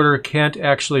recorder can't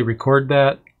actually record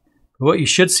that. What you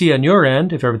should see on your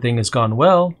end, if everything has gone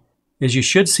well, is you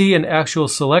should see an actual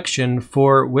selection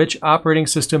for which operating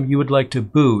system you would like to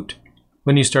boot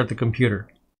when you start the computer.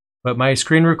 But my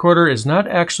screen recorder is not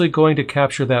actually going to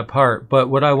capture that part, but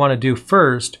what I want to do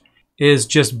first is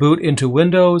just boot into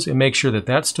Windows and make sure that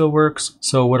that still works.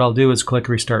 So what I'll do is click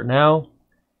Restart Now,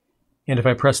 and if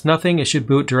I press nothing, it should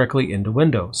boot directly into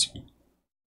Windows.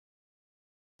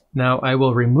 Now I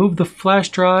will remove the flash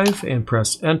drive and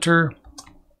press Enter.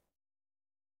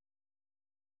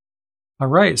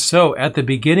 Alright, so at the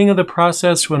beginning of the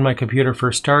process when my computer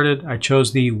first started, I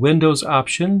chose the Windows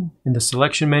option in the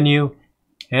selection menu,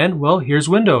 and well, here's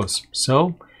Windows.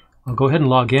 So I'll go ahead and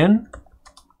log in.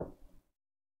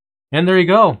 And there you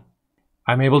go.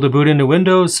 I'm able to boot into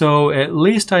Windows, so at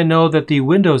least I know that the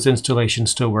Windows installation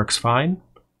still works fine.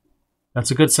 That's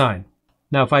a good sign.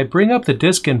 Now if I bring up the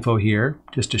disk info here,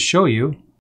 just to show you,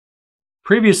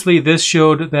 previously this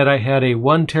showed that I had a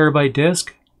 1 terabyte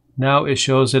disk. Now it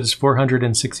shows that it's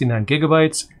 469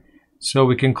 gigabytes, so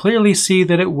we can clearly see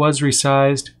that it was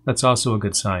resized. That's also a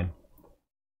good sign.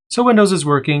 So Windows is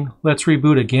working. Let's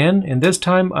reboot again, and this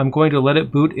time I'm going to let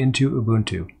it boot into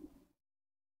Ubuntu.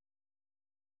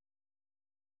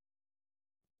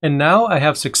 And now I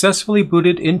have successfully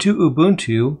booted into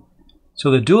Ubuntu, so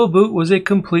the dual boot was a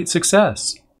complete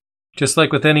success. Just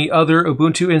like with any other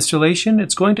Ubuntu installation,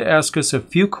 it's going to ask us a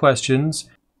few questions.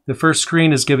 The first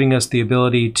screen is giving us the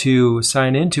ability to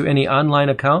sign in to any online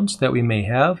accounts that we may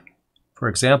have. For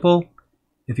example,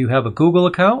 if you have a Google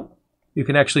account, you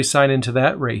can actually sign into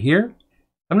that right here.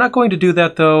 I'm not going to do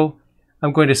that though.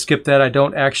 I'm going to skip that. I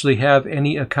don't actually have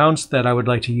any accounts that I would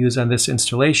like to use on this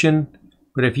installation.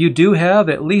 But if you do have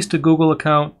at least a Google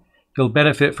account, you'll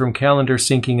benefit from calendar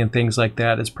syncing and things like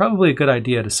that. It's probably a good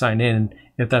idea to sign in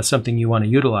if that's something you want to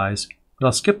utilize. But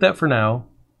I'll skip that for now.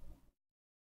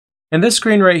 And this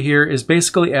screen right here is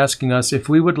basically asking us if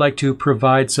we would like to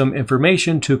provide some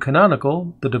information to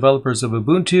Canonical, the developers of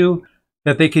Ubuntu,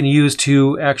 that they can use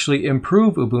to actually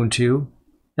improve Ubuntu.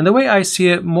 And the way I see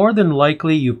it, more than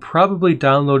likely you probably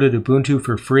downloaded Ubuntu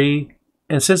for free.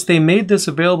 And since they made this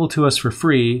available to us for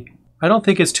free, I don't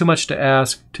think it's too much to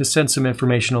ask to send some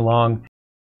information along.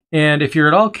 And if you're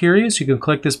at all curious, you can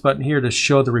click this button here to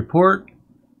show the report.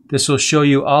 This will show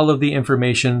you all of the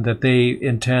information that they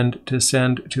intend to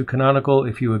send to Canonical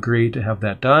if you agree to have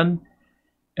that done.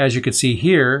 As you can see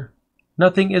here,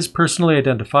 nothing is personally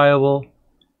identifiable.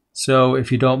 So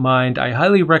if you don't mind, I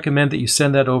highly recommend that you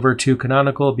send that over to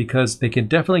Canonical because they can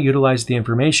definitely utilize the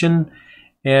information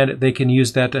and they can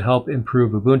use that to help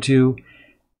improve Ubuntu.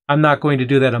 I'm not going to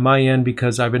do that on my end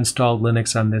because I've installed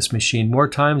Linux on this machine more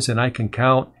times than I can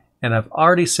count, and I've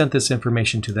already sent this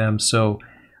information to them. So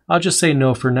I'll just say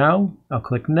no for now. I'll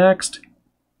click Next.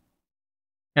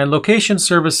 And Location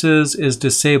Services is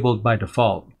disabled by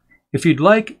default. If you'd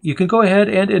like, you can go ahead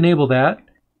and enable that.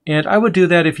 And I would do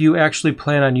that if you actually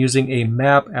plan on using a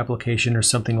map application or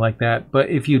something like that. But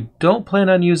if you don't plan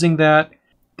on using that,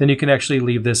 then you can actually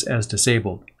leave this as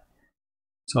disabled.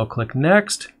 So I'll click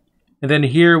Next. And then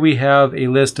here we have a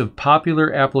list of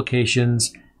popular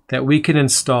applications that we can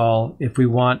install if we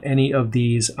want any of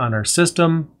these on our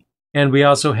system. And we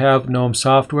also have GNOME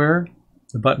software.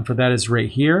 The button for that is right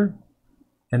here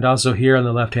and also here on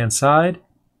the left-hand side.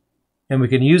 And we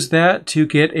can use that to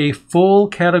get a full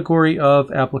category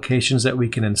of applications that we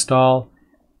can install.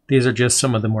 These are just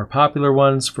some of the more popular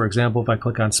ones. For example, if I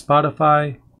click on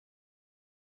Spotify,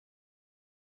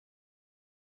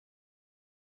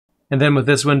 and then with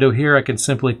this window here, I can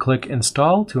simply click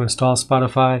Install to install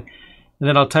Spotify. And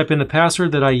then I'll type in the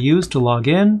password that I used to log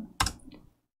in.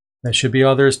 That should be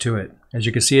all there is to it. As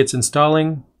you can see, it's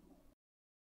installing.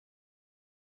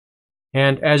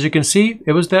 And as you can see,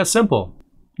 it was that simple.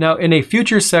 Now, in a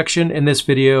future section in this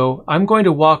video, I'm going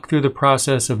to walk through the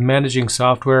process of managing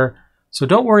software, so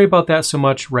don't worry about that so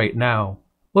much right now.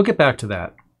 We'll get back to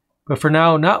that. But for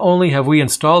now, not only have we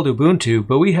installed Ubuntu,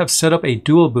 but we have set up a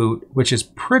dual boot, which is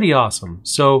pretty awesome.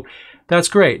 So that's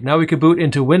great. Now we can boot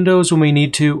into Windows when we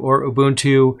need to, or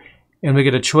Ubuntu, and we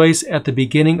get a choice at the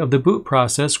beginning of the boot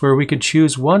process where we could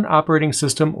choose one operating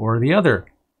system or the other.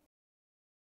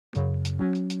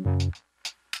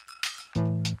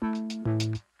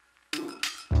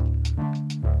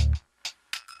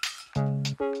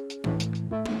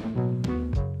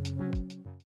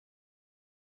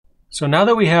 So now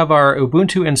that we have our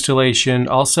Ubuntu installation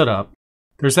all set up,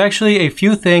 there's actually a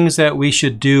few things that we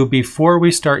should do before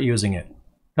we start using it.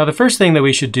 Now the first thing that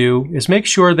we should do is make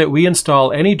sure that we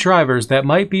install any drivers that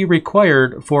might be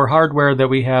required for hardware that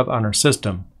we have on our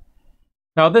system.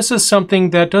 Now this is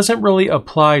something that doesn't really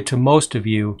apply to most of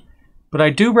you, but I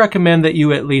do recommend that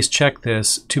you at least check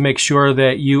this to make sure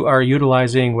that you are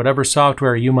utilizing whatever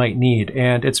software you might need,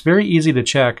 and it's very easy to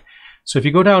check. So if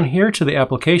you go down here to the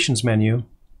Applications menu,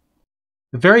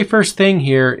 the very first thing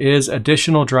here is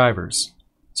Additional Drivers.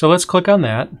 So let's click on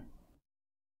that,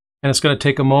 and it's going to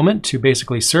take a moment to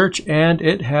basically search, and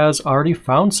it has already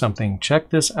found something. Check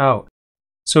this out.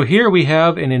 So here we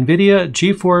have an NVIDIA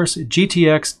GeForce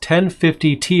GTX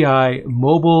 1050 Ti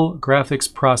mobile graphics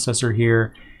processor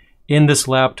here in this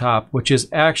laptop, which is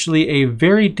actually a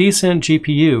very decent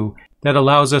GPU that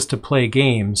allows us to play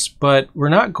games, but we're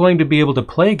not going to be able to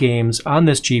play games on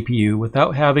this GPU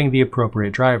without having the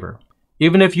appropriate driver.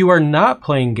 Even if you are not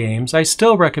playing games, I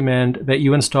still recommend that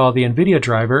you install the NVIDIA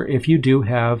driver if you do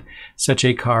have such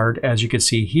a card, as you can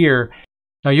see here.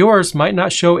 Now yours might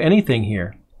not show anything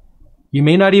here. You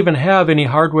may not even have any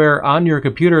hardware on your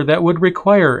computer that would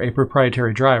require a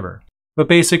proprietary driver. But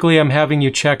basically, I'm having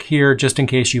you check here just in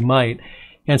case you might.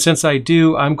 And since I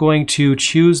do, I'm going to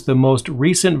choose the most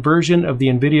recent version of the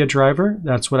NVIDIA driver.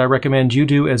 That's what I recommend you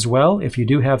do as well if you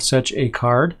do have such a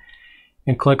card.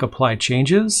 And click Apply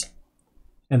Changes.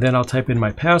 And then I'll type in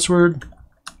my password.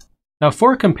 Now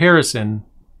for comparison,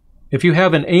 if you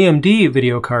have an AMD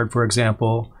video card, for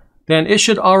example, then it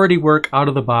should already work out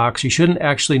of the box. You shouldn't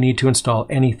actually need to install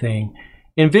anything.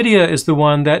 NVIDIA is the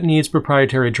one that needs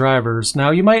proprietary drivers.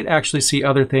 Now you might actually see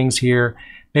other things here,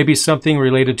 maybe something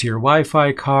related to your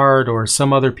Wi-Fi card or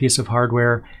some other piece of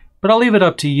hardware, but I'll leave it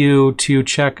up to you to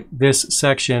check this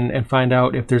section and find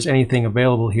out if there's anything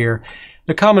available here.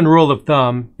 The common rule of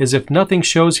thumb is if nothing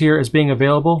shows here as being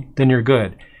available, then you're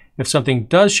good. If something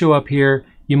does show up here,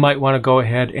 you might want to go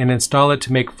ahead and install it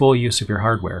to make full use of your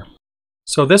hardware.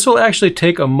 So this will actually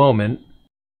take a moment.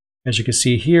 As you can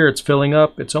see here, it's filling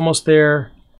up. It's almost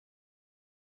there.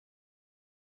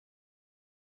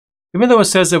 Even though it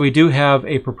says that we do have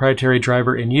a proprietary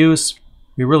driver in use,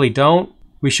 we really don't.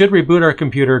 We should reboot our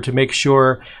computer to make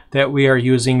sure that we are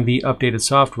using the updated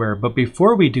software. But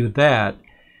before we do that,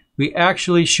 we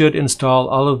actually should install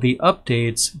all of the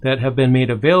updates that have been made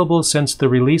available since the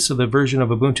release of the version of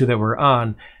Ubuntu that we're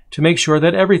on to make sure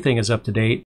that everything is up to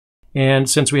date. And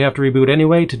since we have to reboot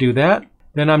anyway to do that,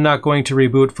 then I'm not going to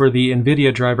reboot for the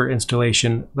NVIDIA driver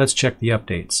installation. Let's check the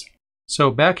updates. So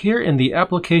back here in the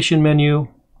application menu,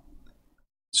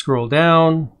 scroll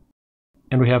down,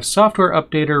 and we have Software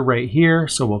Updater right here,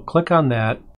 so we'll click on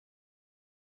that.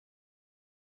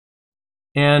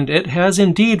 And it has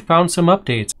indeed found some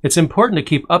updates. It's important to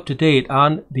keep up to date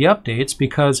on the updates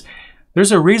because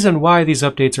there's a reason why these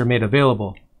updates are made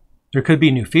available. There could be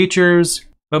new features,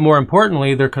 but more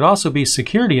importantly, there could also be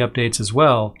security updates as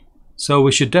well. So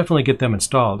we should definitely get them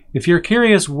installed. If you're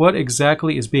curious what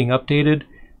exactly is being updated,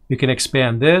 we can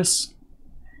expand this.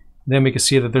 Then we can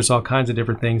see that there's all kinds of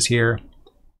different things here.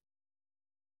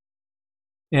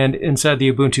 And inside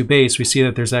the Ubuntu base, we see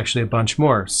that there's actually a bunch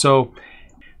more. So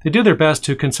they do their best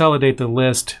to consolidate the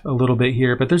list a little bit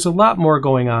here, but there's a lot more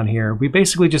going on here. We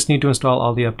basically just need to install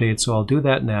all the updates, so I'll do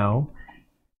that now.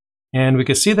 And we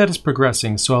can see that it's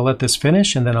progressing, so I'll let this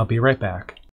finish and then I'll be right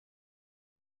back.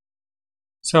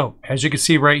 So, as you can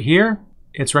see right here,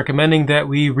 it's recommending that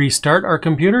we restart our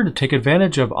computer to take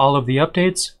advantage of all of the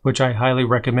updates, which I highly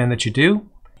recommend that you do.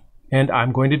 And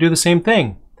I'm going to do the same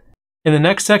thing. In the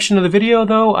next section of the video,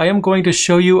 though, I am going to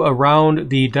show you around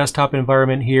the desktop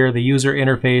environment here, the user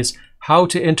interface, how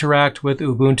to interact with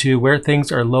Ubuntu, where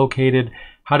things are located,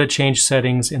 how to change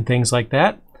settings, and things like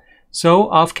that. So,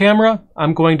 off camera,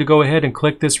 I'm going to go ahead and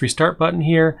click this restart button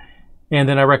here. And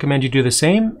then I recommend you do the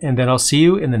same, and then I'll see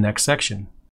you in the next section.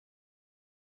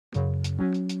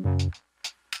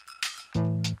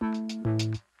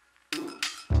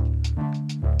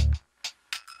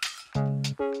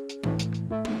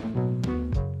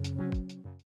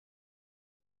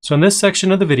 So in this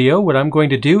section of the video, what I'm going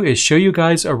to do is show you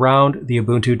guys around the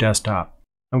Ubuntu desktop.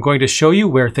 I'm going to show you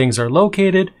where things are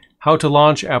located, how to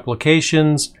launch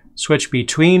applications, switch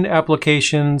between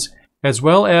applications, as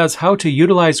well as how to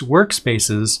utilize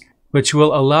workspaces, which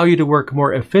will allow you to work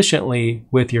more efficiently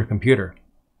with your computer.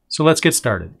 So let's get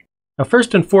started. Now,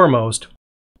 first and foremost,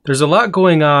 there's a lot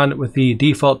going on with the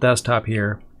default desktop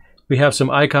here. We have some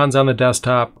icons on the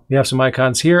desktop. We have some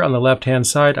icons here on the left-hand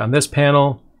side on this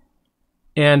panel,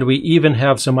 and we even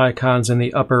have some icons in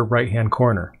the upper right-hand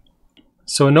corner.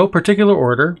 So in no particular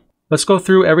order, let's go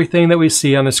through everything that we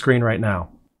see on the screen right now.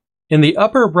 In the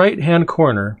upper right-hand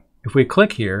corner, if we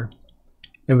click here,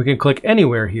 and we can click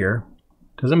anywhere here,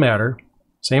 doesn't matter,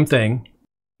 same thing.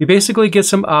 You basically get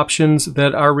some options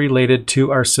that are related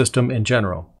to our system in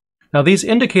general. Now these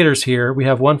indicators here, we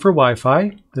have one for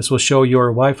Wi-Fi. This will show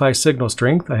your Wi-Fi signal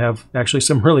strength. I have actually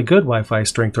some really good Wi-Fi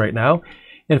strength right now.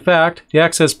 In fact, the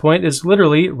access point is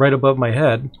literally right above my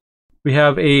head. We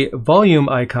have a volume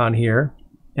icon here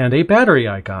and a battery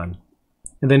icon.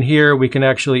 And then here we can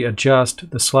actually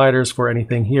adjust the sliders for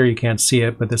anything here. You can't see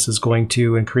it, but this is going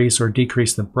to increase or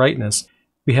decrease the brightness.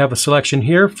 We have a selection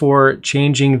here for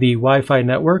changing the Wi-Fi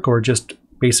network or just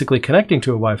basically connecting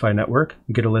to a Wi-Fi network.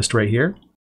 You get a list right here.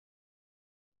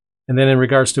 And then in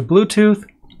regards to Bluetooth,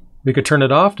 we could turn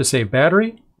it off to save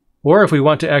battery. Or if we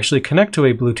want to actually connect to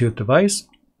a Bluetooth device,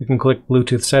 we can click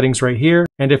Bluetooth settings right here.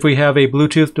 And if we have a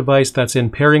Bluetooth device that's in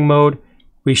pairing mode,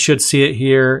 we should see it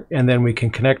here, and then we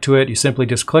can connect to it. You simply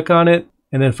just click on it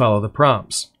and then follow the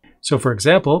prompts. So for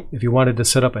example, if you wanted to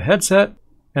set up a headset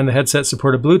and the headset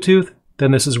supported Bluetooth,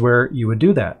 then this is where you would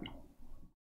do that.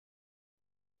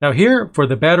 Now here for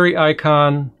the battery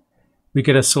icon, we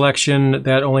get a selection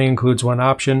that only includes one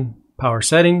option, power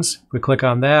settings. We click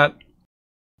on that.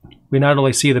 We not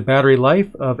only see the battery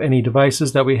life of any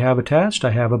devices that we have attached.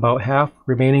 I have about half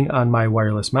remaining on my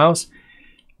wireless mouse.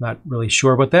 Not really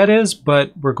sure what that is,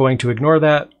 but we're going to ignore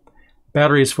that.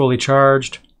 Battery is fully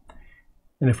charged.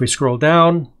 And if we scroll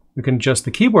down, we can adjust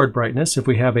the keyboard brightness. If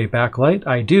we have a backlight,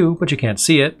 I do, but you can't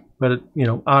see it. But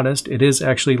honest, it is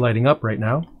actually lighting up right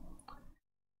now.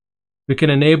 We can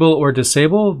enable or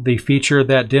disable the feature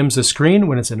that dims the screen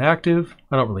when it's inactive.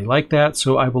 I don't really like that,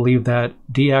 so I will leave that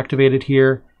deactivated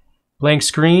here. Blank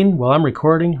screen while I'm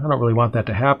recording, I don't really want that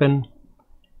to happen.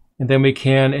 And then we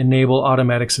can enable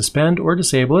automatic suspend or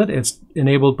disable it. It's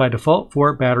enabled by default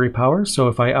for battery power. So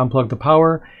if I unplug the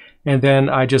power and then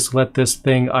I just let this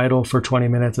thing idle for 20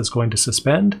 minutes, it's going to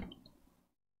suspend.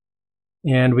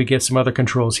 And we get some other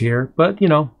controls here, but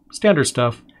standard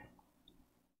stuff.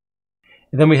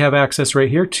 And then we have access right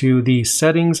here to the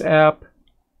Settings app,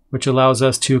 which allows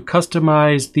us to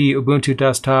customize the Ubuntu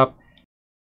desktop.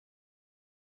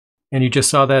 And you just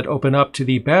saw that open up to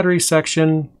the battery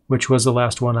section, which was the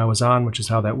last one I was on, which is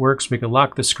how that works. We can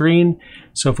lock the screen.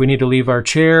 So if we need to leave our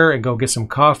chair and go get some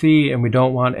coffee and we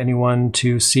don't want anyone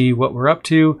to see what we're up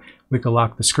to, we can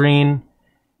lock the screen.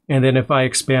 And then if I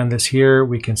expand this here,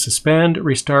 we can suspend,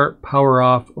 restart, power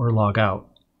off, or log out.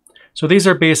 So these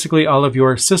are basically all of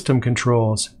your system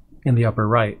controls in the upper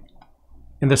right.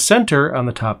 In the center on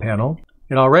the top panel,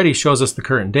 it already shows us the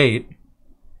current date.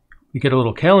 We get a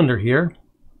little calendar here.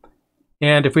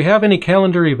 And if we have any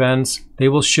calendar events, they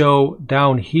will show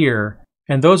down here.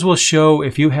 And those will show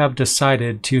if you have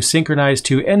decided to synchronize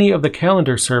to any of the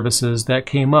calendar services that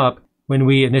came up when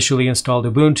we initially installed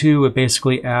Ubuntu. It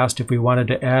basically asked if we wanted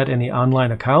to add any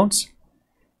online accounts.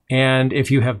 And if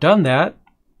you have done that,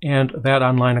 and that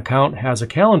online account has a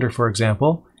calendar, for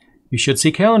example, you should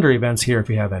see calendar events here if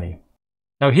you have any.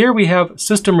 Now here we have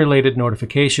system-related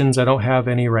notifications. I don't have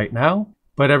any right now.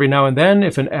 But every now and then,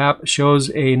 if an app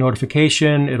shows a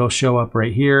notification, it'll show up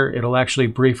right here. It'll actually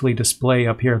briefly display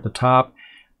up here at the top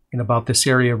in about this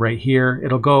area right here.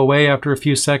 It'll go away after a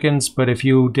few seconds, but if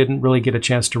you didn't really get a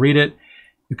chance to read it,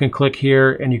 you can click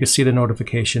here and you can see the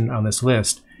notification on this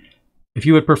list. If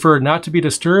you would prefer not to be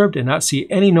disturbed and not see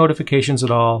any notifications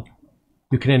at all,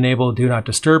 you can enable Do Not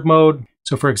Disturb mode.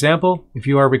 So for example, if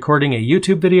you are recording a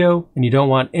YouTube video and you don't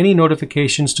want any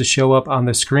notifications to show up on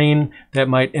the screen that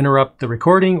might interrupt the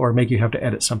recording or make you have to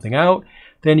edit something out,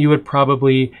 then you would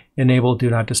probably enable Do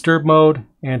Not Disturb mode.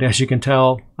 And as you can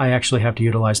tell, I actually have to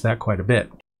utilize that quite a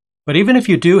bit. But even if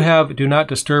you do have Do Not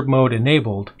Disturb mode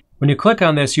enabled, when you click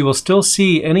on this, you will still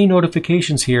see any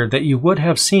notifications here that you would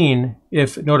have seen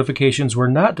if notifications were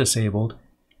not disabled,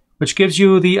 which gives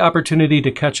you the opportunity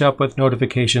to catch up with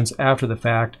notifications after the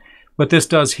fact. What this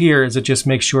does here is it just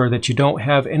makes sure that you don't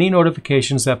have any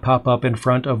notifications that pop up in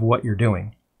front of what you're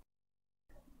doing.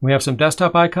 We have some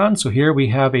desktop icons. So here we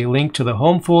have a link to the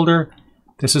home folder.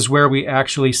 This is where we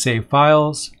actually save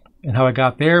files. And how I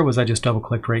got there was I just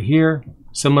double-clicked right here.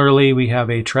 Similarly, we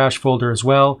have a trash folder as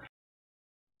well.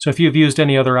 So if you've used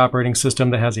any other operating system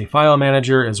that has a file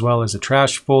manager as well as a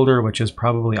trash folder, which is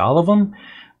probably all of them,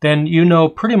 then you know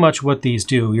pretty much what these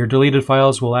do. Your deleted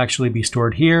files will actually be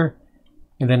stored here.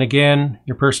 And then again,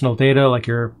 your personal data, like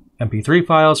your MP3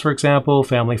 files, for example,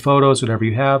 family photos, whatever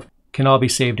you have, can all be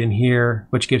saved in here,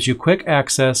 which gives you quick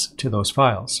access to those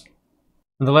files.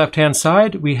 On the left-hand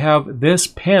side, we have this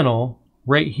panel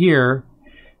right here,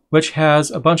 which has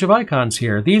a bunch of icons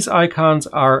here. These icons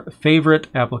are favorite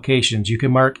applications. You can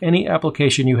mark any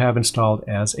application you have installed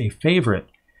as a favorite.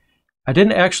 I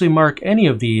didn't actually mark any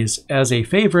of these as a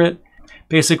favorite.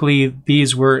 Basically,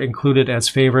 these were included as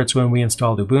favorites when we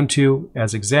installed Ubuntu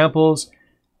as examples.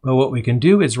 But what we can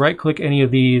do is right-click any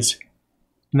of these,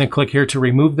 and then click here to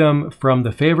remove them from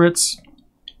the favorites.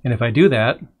 And if I do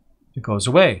that, it goes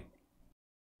away.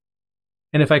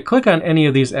 And if I click on any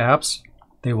of these apps,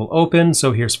 they will open.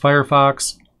 So here's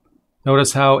Firefox.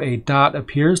 Notice how a dot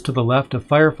appears to the left of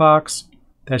Firefox.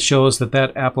 That shows that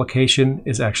that application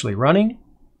is actually running.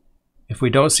 If we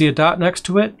don't see a dot next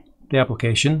to it, the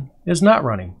application is not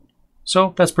running.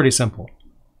 So that's pretty simple.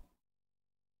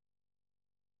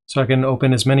 So I can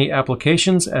open as many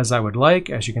applications as I would like,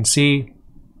 as you can see.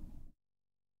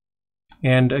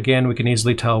 And again, we can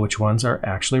easily tell which ones are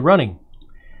actually running.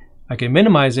 I can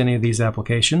minimize any of these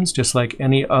applications just like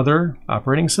any other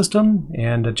operating system,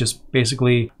 and it just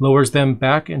basically lowers them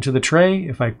back into the tray.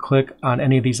 If I click on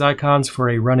any of these icons for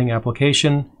a running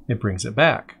application, it brings it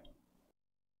back.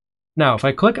 Now, if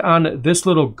I click on this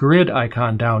little grid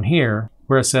icon down here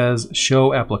where it says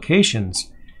Show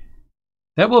Applications,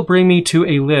 that will bring me to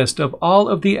a list of all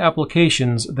of the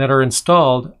applications that are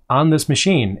installed on this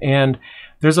machine. And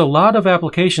there's a lot of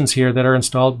applications here that are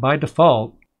installed by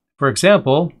default. For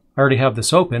example, I already have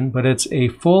this open, but it's a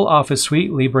full Office suite,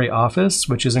 LibreOffice,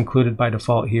 which is included by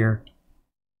default here.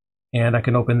 And I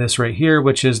can open this right here,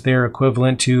 which is their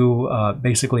equivalent to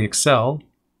basically Excel.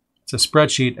 It's a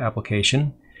spreadsheet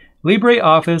application.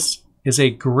 LibreOffice is a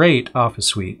great Office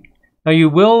suite. Now you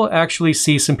will actually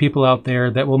see some people out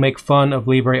there that will make fun of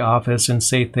LibreOffice and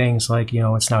say things like,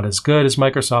 it's not as good as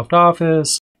Microsoft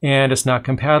Office, and it's not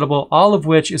compatible, all of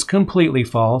which is completely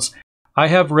false. I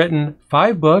have written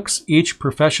 5 books, each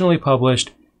professionally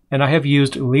published, and I have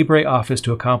used LibreOffice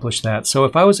to accomplish that. So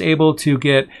if I was able to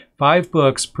get 5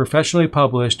 books professionally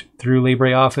published through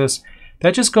LibreOffice,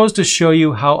 that just goes to show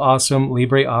you how awesome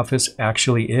LibreOffice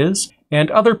actually is. And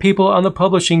other people on the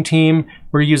publishing team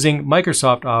were using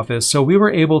Microsoft Office, so we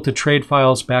were able to trade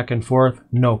files back and forth,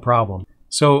 no problem.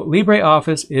 So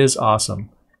LibreOffice is awesome.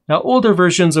 Now, older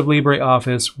versions of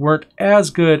LibreOffice weren't as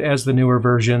good as the newer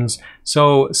versions,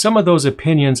 so some of those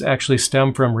opinions actually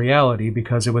stem from reality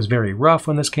because it was very rough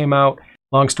when this came out.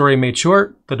 Long story made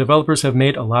short, the developers have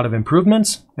made a lot of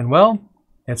improvements, and well,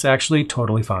 it's actually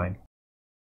totally fine.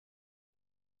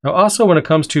 Now also when it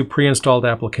comes to pre-installed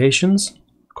applications,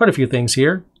 quite a few things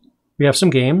here. We have some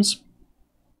games.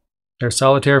 There's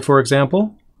Solitaire, for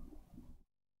example.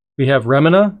 We have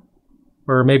Remina,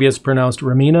 or maybe it's pronounced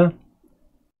Remina.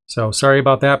 So sorry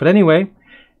about that, but anyway,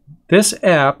 this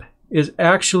app is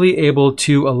actually able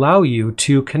to allow you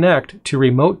to connect to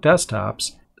remote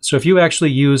desktops. So if you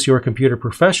actually use your computer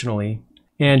professionally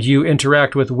and you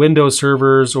interact with Windows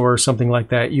servers or something like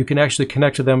that, you can actually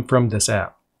connect to them from this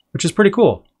app, which is pretty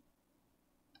cool.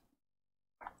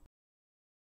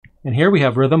 And here we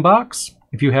have Rhythmbox.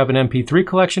 If you have an MP3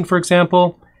 collection, for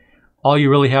example, all you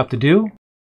really have to do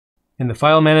in the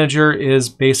file manager is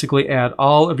basically add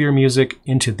all of your music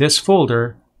into this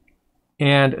folder,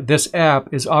 and this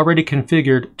app is already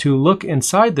configured to look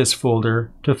inside this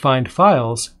folder to find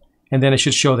files, and then it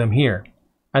should show them here.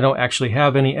 I don't actually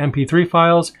have any MP3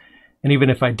 files, and even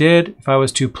if I did, if I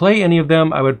was to play any of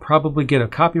them, I would probably get a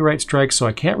copyright strike, so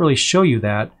I can't really show you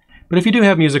that. But if you do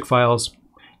have music files,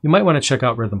 you might want to check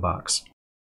out Rhythmbox.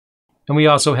 And we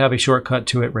also have a shortcut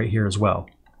to it right here as well.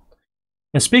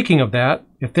 And speaking of that,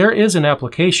 if there is an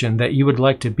application that you would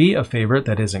like to be a favorite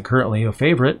that isn't currently a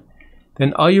favorite,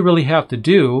 then all you really have to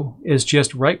do is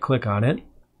just right-click on it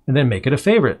and then make it a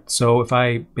favorite. So if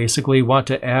I basically want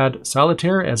to add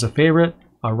Solitaire as a favorite,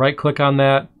 I'll right-click on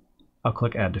that, I'll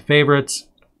click Add to Favorites,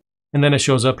 and then it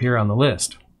shows up here on the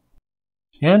list.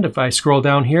 And if I scroll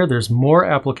down here, there's more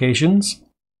applications,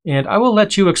 and I will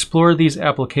let you explore these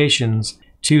applications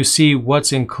to see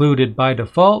what's included by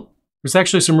default. There's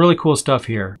actually some really cool stuff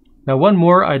here. Now, one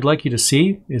more I'd like you to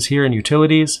see is here in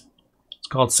Utilities. It's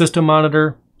called System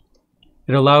Monitor.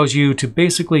 It allows you to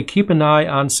basically keep an eye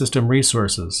on system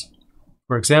resources.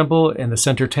 For example, in the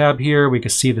center tab here, we can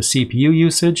see the CPU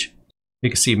usage. We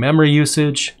can see memory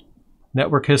usage,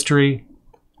 network history.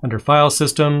 Under File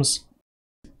Systems,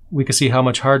 we can see how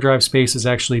much hard drive space is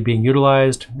actually being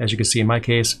utilized. As you can see in my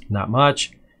case, not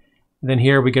much. And then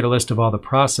here we get a list of all the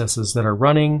processes that are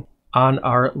running on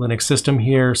our Linux system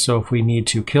here. So if we need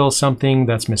to kill something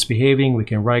that's misbehaving, we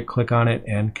can right-click on it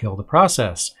and kill the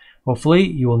process. Hopefully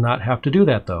you will not have to do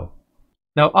that though.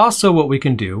 Now also what we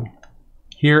can do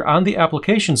here on the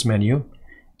Applications menu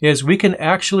is we can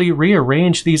actually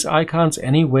rearrange these icons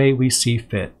any way we see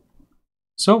fit.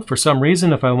 So for some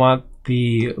reason, if I want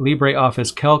the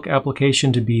LibreOffice Calc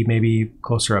application to be maybe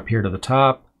closer up here to the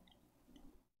top,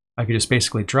 I could just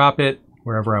basically drop it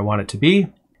wherever I want it to be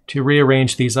to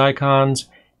rearrange these icons.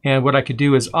 And what I could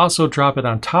do is also drop it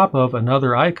on top of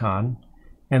another icon,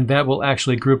 and that will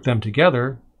actually group them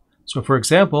together. So for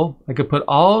example, I could put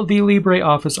all the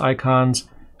LibreOffice icons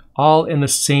all in the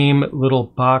same little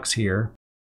box here.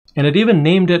 And it even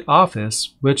named it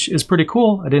Office, which is pretty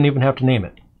cool. I didn't even have to name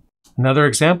it. Another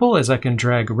example is I can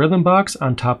drag Rhythmbox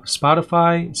on top of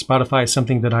Spotify. Spotify is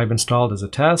something that I've installed as a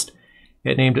test.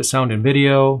 It named it Sound and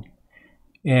Video.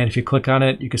 And if you click on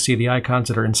it, you can see the icons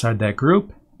that are inside that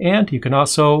group. And you can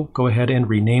also go ahead and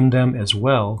rename them as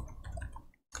well.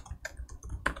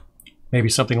 Maybe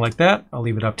something like that. I'll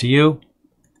leave it up to you.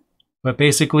 But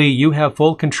basically, you have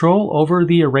full control over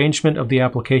the arrangement of the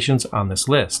applications on this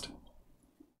list.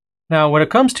 Now, when it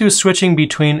comes to switching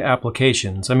between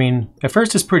applications, I mean, at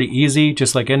first it's pretty easy,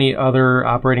 just like any other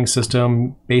operating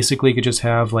system. Basically, you could just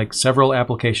have like several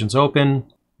applications open.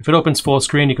 If it opens full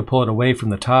screen, you can pull it away from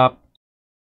the top.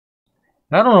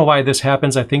 And I don't know why this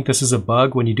happens. I think this is a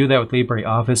bug. When you do that with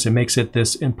LibreOffice, it makes it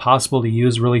this impossible to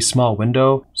use really small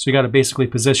window. So you got to basically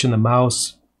position the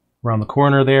mouse around the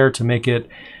corner there to make it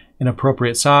an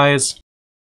appropriate size.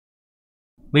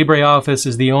 LibreOffice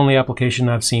is the only application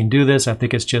I've seen do this. I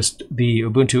think it's just the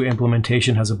Ubuntu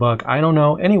implementation has a bug. I don't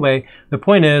know. Anyway, the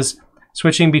point is,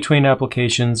 switching between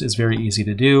applications is very easy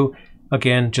to do.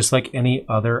 Again, just like any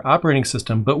other operating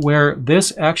system. But where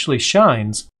this actually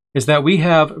shines is that we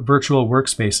have virtual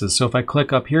workspaces. So if I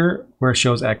click up here where it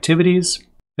shows activities,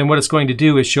 then what it's going to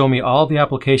do is show me all the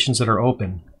applications that are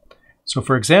open. So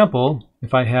for example,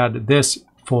 if I had this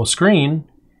full screen,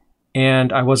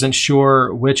 and I wasn't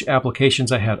sure which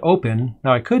applications I had open.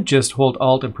 Now I could just hold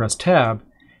Alt and press Tab,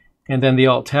 and then the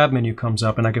Alt Tab menu comes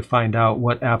up and I could find out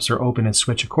what apps are open and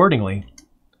switch accordingly.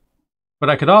 But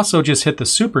I could also just hit the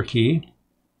Super key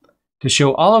to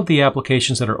show all of the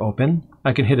applications that are open.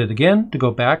 I can hit it again to go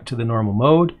back to the normal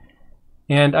mode,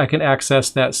 and I can access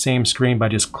that same screen by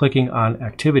just clicking on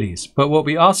Activities. But what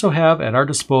we also have at our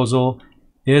disposal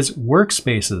is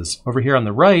Workspaces. Over here on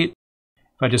the right,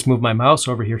 if I just move my mouse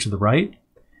over here to the right,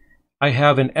 I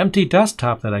have an empty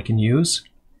desktop that I can use,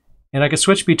 and I can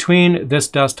switch between this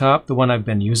desktop, the one I've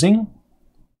been using,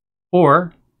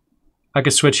 or I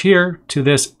could switch here to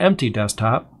this empty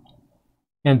desktop,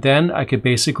 and then I could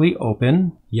basically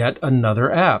open yet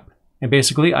another app. And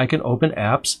basically I can open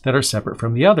apps that are separate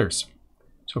from the others.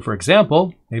 So for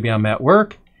example, maybe I'm at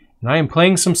work and I am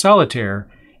playing some solitaire,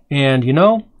 and you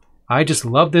know, I just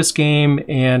love this game,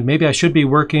 and maybe I should be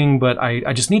working, but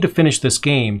I just need to finish this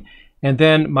game. And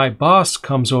then my boss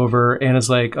comes over and is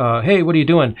like, hey, what are you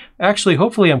doing? Actually,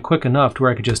 hopefully I'm quick enough to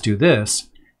where I could just do this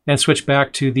and switch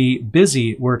back to the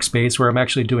busy workspace where I'm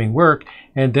actually doing work.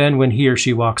 And then when he or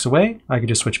she walks away, I could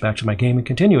just switch back to my game and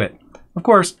continue it. Of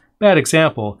course, bad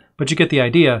example, but you get the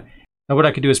idea. Now what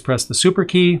I could do is press the Super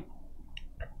key,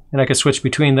 and I could switch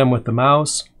between them with the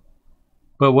mouse.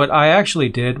 But what I actually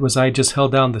did was I just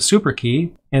held down the Super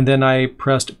key, and then I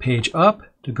pressed Page Up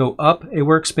to go up a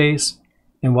workspace.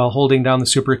 And while holding down the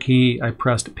Super key, I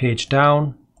pressed Page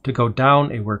Down to go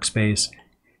down a workspace.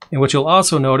 And what you'll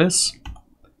also notice,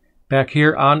 back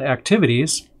here on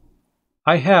Activities,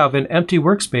 I have an empty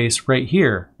workspace right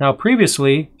here. Now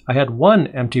previously, I had one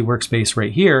empty workspace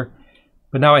right here,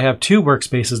 but now I have two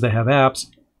workspaces that have apps.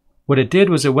 What it did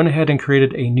was it went ahead and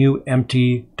created a new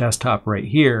empty desktop right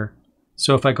here.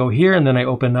 So if I go here and then I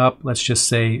open up, let's just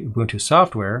say Ubuntu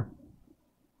software,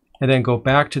 and then go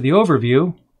back to the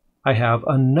overview, I have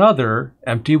another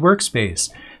empty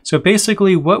workspace. So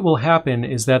basically what will happen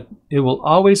is that it will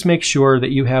always make sure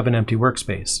that you have an empty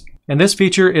workspace. And this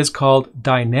feature is called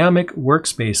dynamic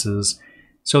workspaces.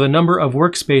 So the number of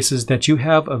workspaces that you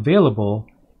have available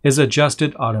is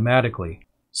adjusted automatically.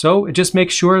 So it just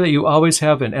makes sure that you always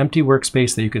have an empty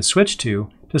workspace that you can switch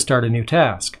to start a new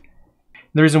task.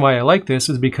 The reason why I like this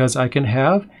is because I can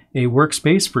have a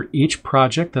workspace for each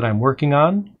project that I'm working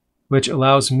on, which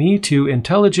allows me to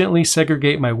intelligently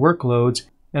segregate my workloads,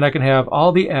 and I can have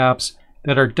all the apps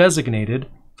that are designated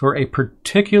for a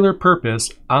particular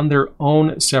purpose on their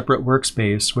own separate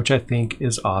workspace, which I think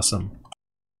is awesome.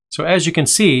 So as you can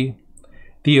see,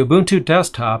 the Ubuntu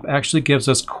desktop actually gives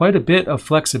us quite a bit of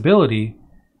flexibility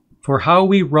for how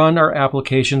we run our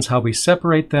applications, how we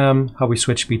separate them, how we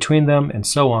switch between them, and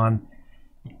so on.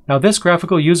 Now this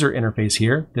graphical user interface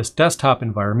here, this desktop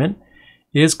environment,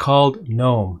 is called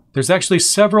GNOME. There's actually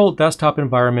several desktop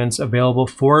environments available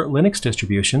for Linux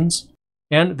distributions,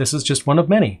 and this is just one of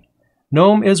many.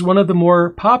 GNOME is one of the more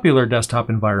popular desktop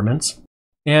environments,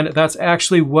 and that's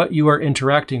actually what you are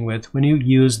interacting with when you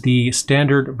use the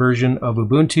standard version of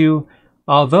Ubuntu,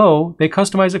 although they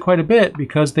customize it quite a bit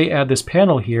because they add this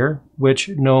panel here, which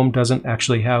GNOME doesn't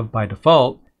actually have by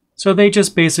default. So they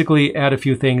just basically add a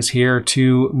few things here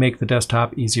to make the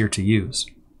desktop easier to use.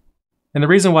 And the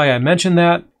reason why I mention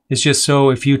that is just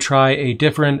so if you try a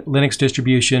different Linux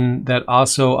distribution that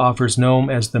also offers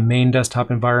GNOME as the main desktop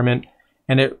environment,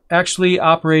 And it actually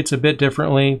operates a bit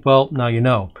differently. Well, now you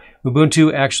know.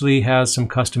 Ubuntu actually has some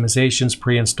customizations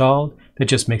pre-installed that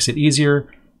just makes it easier,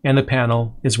 and the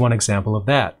panel is one example of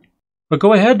that. But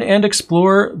go ahead and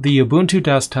explore the Ubuntu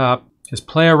desktop. Just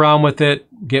play around with it,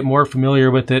 get more familiar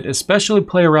with it, especially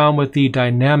play around with the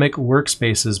dynamic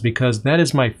workspaces because that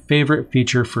is my favorite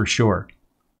feature for sure.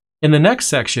 In the next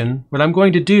section, what I'm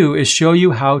going to do is show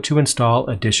you how to install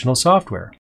additional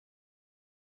software.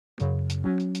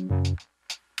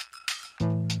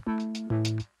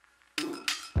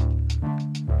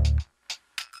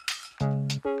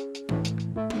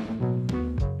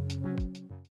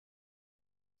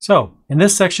 So, in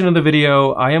this section of the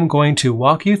video, I am going to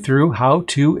walk you through how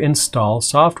to install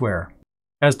software.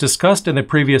 As discussed in the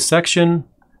previous section,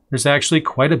 there's actually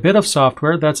quite a bit of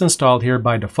software that's installed here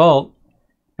by default.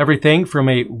 Everything from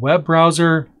a web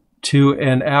browser to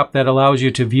an app that allows you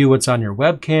to view what's on your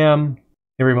webcam,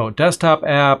 a remote desktop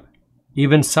app,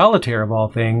 even Solitaire of all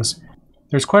things.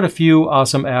 There's quite a few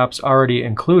awesome apps already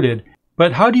included,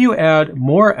 but how do you add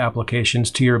more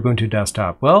applications to your Ubuntu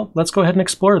desktop? Well, let's go ahead and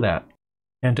explore that.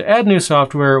 And to add new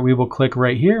software, we will click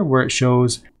right here where it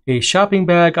shows a shopping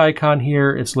bag icon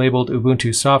here. It's labeled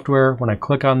Ubuntu software. When I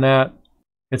click on that,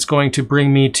 it's going to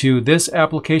bring me to this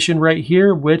application right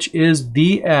here, which is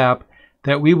the app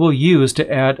that we will use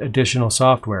to add additional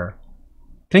software.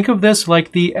 Think of this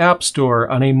like the App Store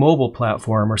on a mobile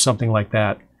platform or something like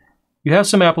that. You have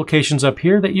some applications up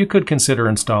here that you could consider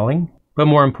installing, but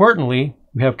more importantly,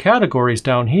 you have categories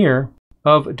down here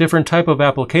of different type of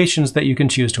applications that you can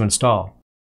choose to install.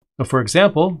 So for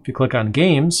example, if you click on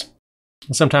Games,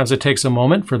 sometimes it takes a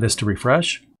moment for this to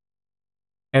refresh.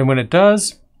 And when it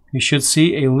does, you should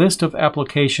see a list of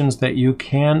applications that you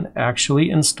can actually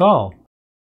install.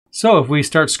 So if we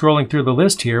start scrolling through the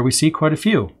list here, we see quite a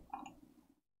few.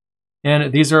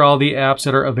 And these are all the apps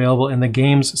that are available in the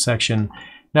Games section.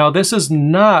 Now this is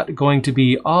not going to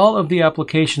be all of the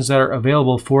applications that are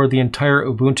available for the entire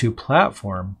Ubuntu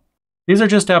platform. These are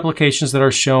just applications that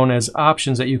are shown as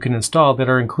options that you can install that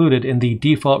are included in the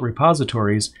default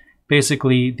repositories,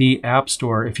 basically the App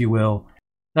Store, if you will.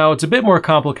 Now, it's a bit more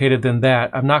complicated than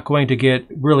that. I'm not going to get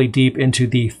really deep into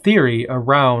the theory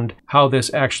around how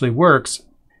this actually works,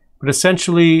 but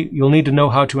essentially, you'll need to know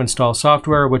how to install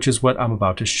software, which is what I'm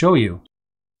about to show you.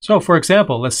 So, for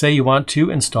example, let's say you want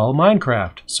to install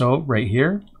Minecraft. So, right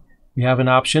here, we have an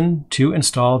option to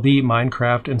install the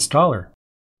Minecraft installer.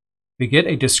 We get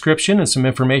a description and some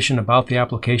information about the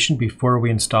application before we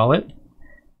install it.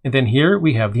 And then here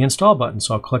we have the install button.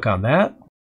 So I'll click on that.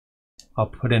 I'll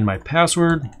put in my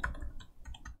password.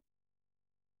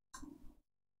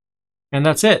 And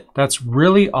that's it. That's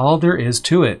really all there is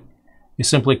to it. You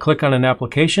simply click on an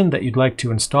application that you'd like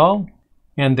to install,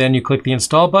 and then you click the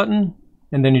install button,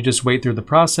 and then you just wait through the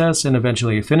process, and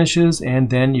eventually it finishes,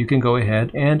 and then you can go ahead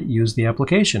and use the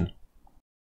application.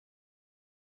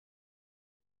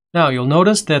 Now you'll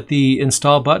notice that the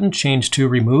install button changed to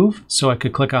remove, so I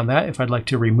could click on that if I'd like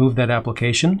to remove that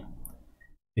application.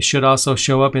 It should also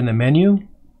show up in the menu.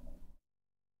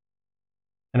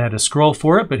 And I had to scroll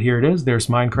for it, but here it is. There's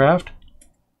Minecraft.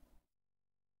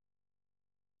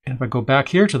 And if I go back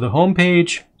here to the home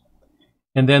page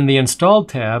and then the installed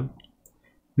tab,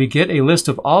 we get a list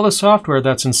of all the software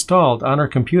that's installed on our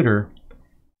computer,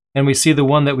 and we see the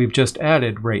one that we've just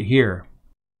added right here.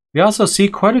 We also see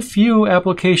quite a few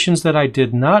applications that I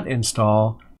did not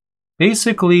install.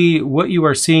 Basically, what you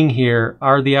are seeing here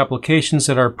are the applications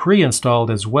that are pre-installed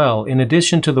as well, in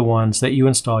addition to the ones that you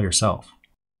install yourself.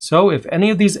 So if any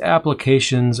of these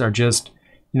applications are just,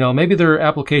 maybe they're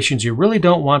applications you really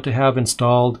don't want to have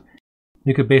installed,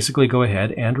 you could basically go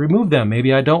ahead and remove them.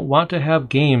 Maybe I don't want to have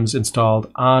games installed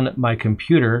on my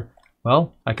computer.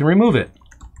 Well, I can remove it.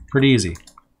 Pretty easy.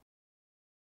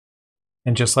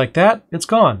 And just like that, it's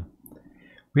gone.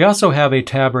 We also have a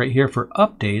tab right here for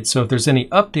updates. So if there's any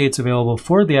updates available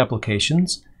for the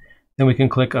applications, then we can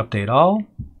click Update All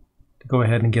to go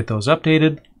ahead and get those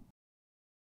updated.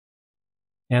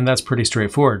 And that's pretty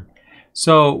straightforward.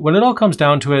 So when it all comes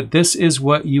down to it, this is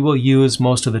what you will use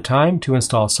most of the time to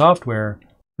install software.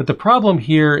 But the problem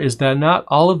here is that not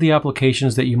all of the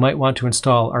applications that you might want to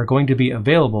install are going to be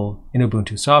available in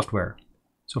Ubuntu software.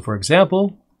 So for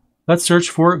example, let's search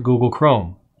for Google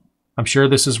Chrome. I'm sure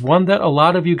this is one that a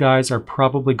lot of you guys are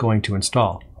probably going to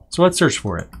install. So let's search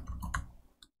for it.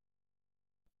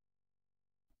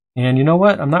 And you know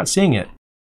what? I'm not seeing it.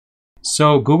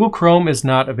 So Google Chrome is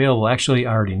not available. Actually,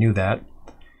 I already knew that.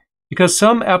 Because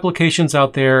some applications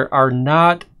out there are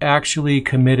not actually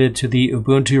committed to the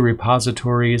Ubuntu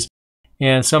repositories,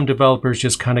 and some developers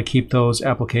just kind of keep those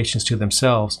applications to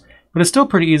themselves. But it's still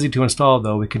pretty easy to install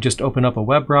though. We can just open up a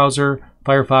web browser,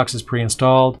 Firefox is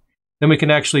pre-installed. Then we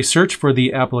can actually search for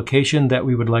the application that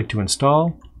we would like to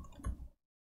install.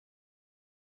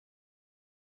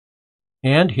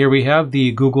 And here we have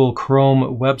the Google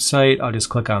Chrome website. I'll just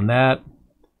click on that.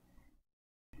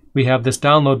 We have this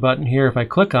download button here. If I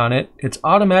click on it, it's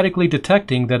automatically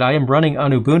detecting that I am running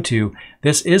on Ubuntu.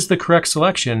 This is the correct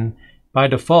selection by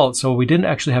default, so we didn't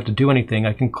actually have to do anything.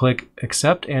 I can click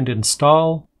accept and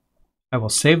install. I will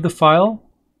save the file.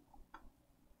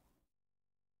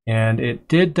 And it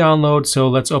did download, so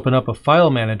let's open up a file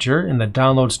manager in the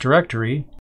downloads directory.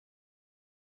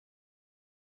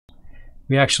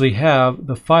 We actually have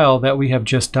the file that we have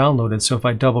just downloaded, so if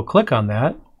I double click on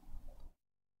that,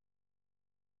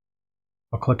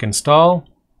 I'll click install.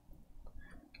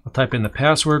 I'll type in the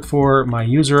password for my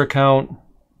user account.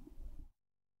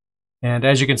 And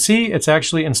as you can see, it's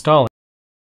actually installing.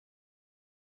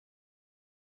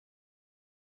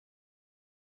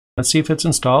 Let's see if it's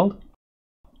installed.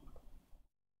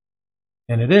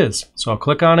 And it is. So I'll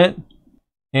click on it.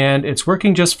 And it's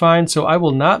working just fine, so I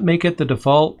will not make it the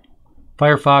default.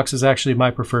 Firefox is actually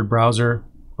my preferred browser,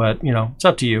 but you know, it's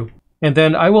up to you. And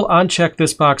then I will uncheck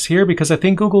this box here because I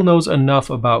think Google knows enough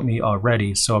about me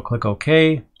already. So I'll click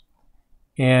OK.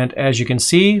 And as you can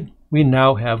see, we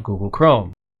now have Google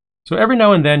Chrome. So every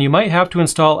now and then you might have to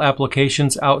install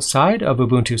applications outside of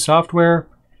Ubuntu software.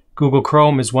 Google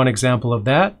Chrome is one example of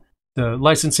that. The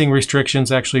licensing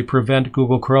restrictions actually prevent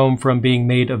Google Chrome from being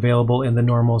made available in the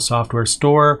normal software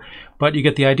store. But you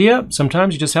get the idea.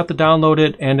 Sometimes you just have to download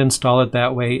it and install it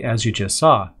that way, as you just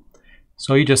saw.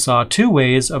 So you just saw two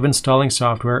ways of installing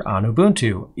software on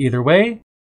Ubuntu. Either way,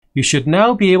 you should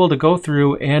now be able to go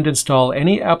through and install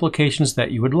any applications that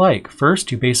you would like.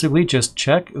 First, you basically just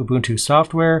check Ubuntu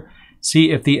software, see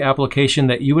if the application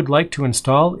that you would like to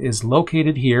install is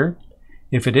located here.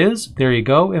 If it is, there you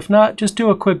go. If not, just do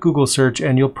a quick Google search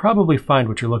and you'll probably find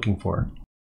what you're looking for.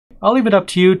 I'll leave it up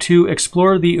to you to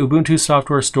explore the Ubuntu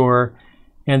software store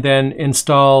and then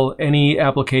install any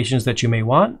applications that you may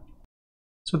want.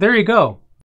 So there you go.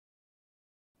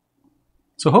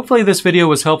 So hopefully this video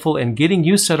was helpful in getting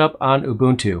you set up on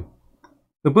Ubuntu.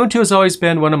 Ubuntu has always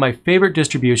been one of my favorite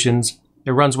distributions.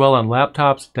 It runs well on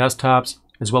laptops, desktops,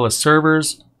 as well as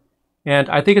servers. And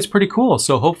I think it's pretty cool,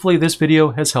 so hopefully this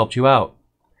video has helped you out.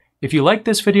 If you like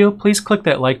this video, please click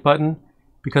that like button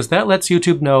because that lets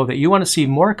YouTube know that you want to see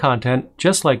more content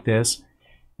just like this.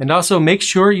 And also make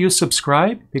sure you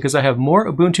subscribe because I have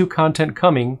more Ubuntu content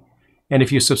coming. And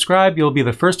if you subscribe, you'll be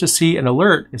the first to see an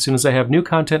alert as soon as I have new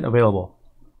content available.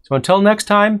 So until next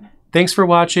time, thanks for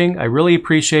watching. I really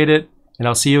appreciate it, and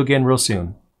I'll see you again real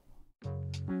soon.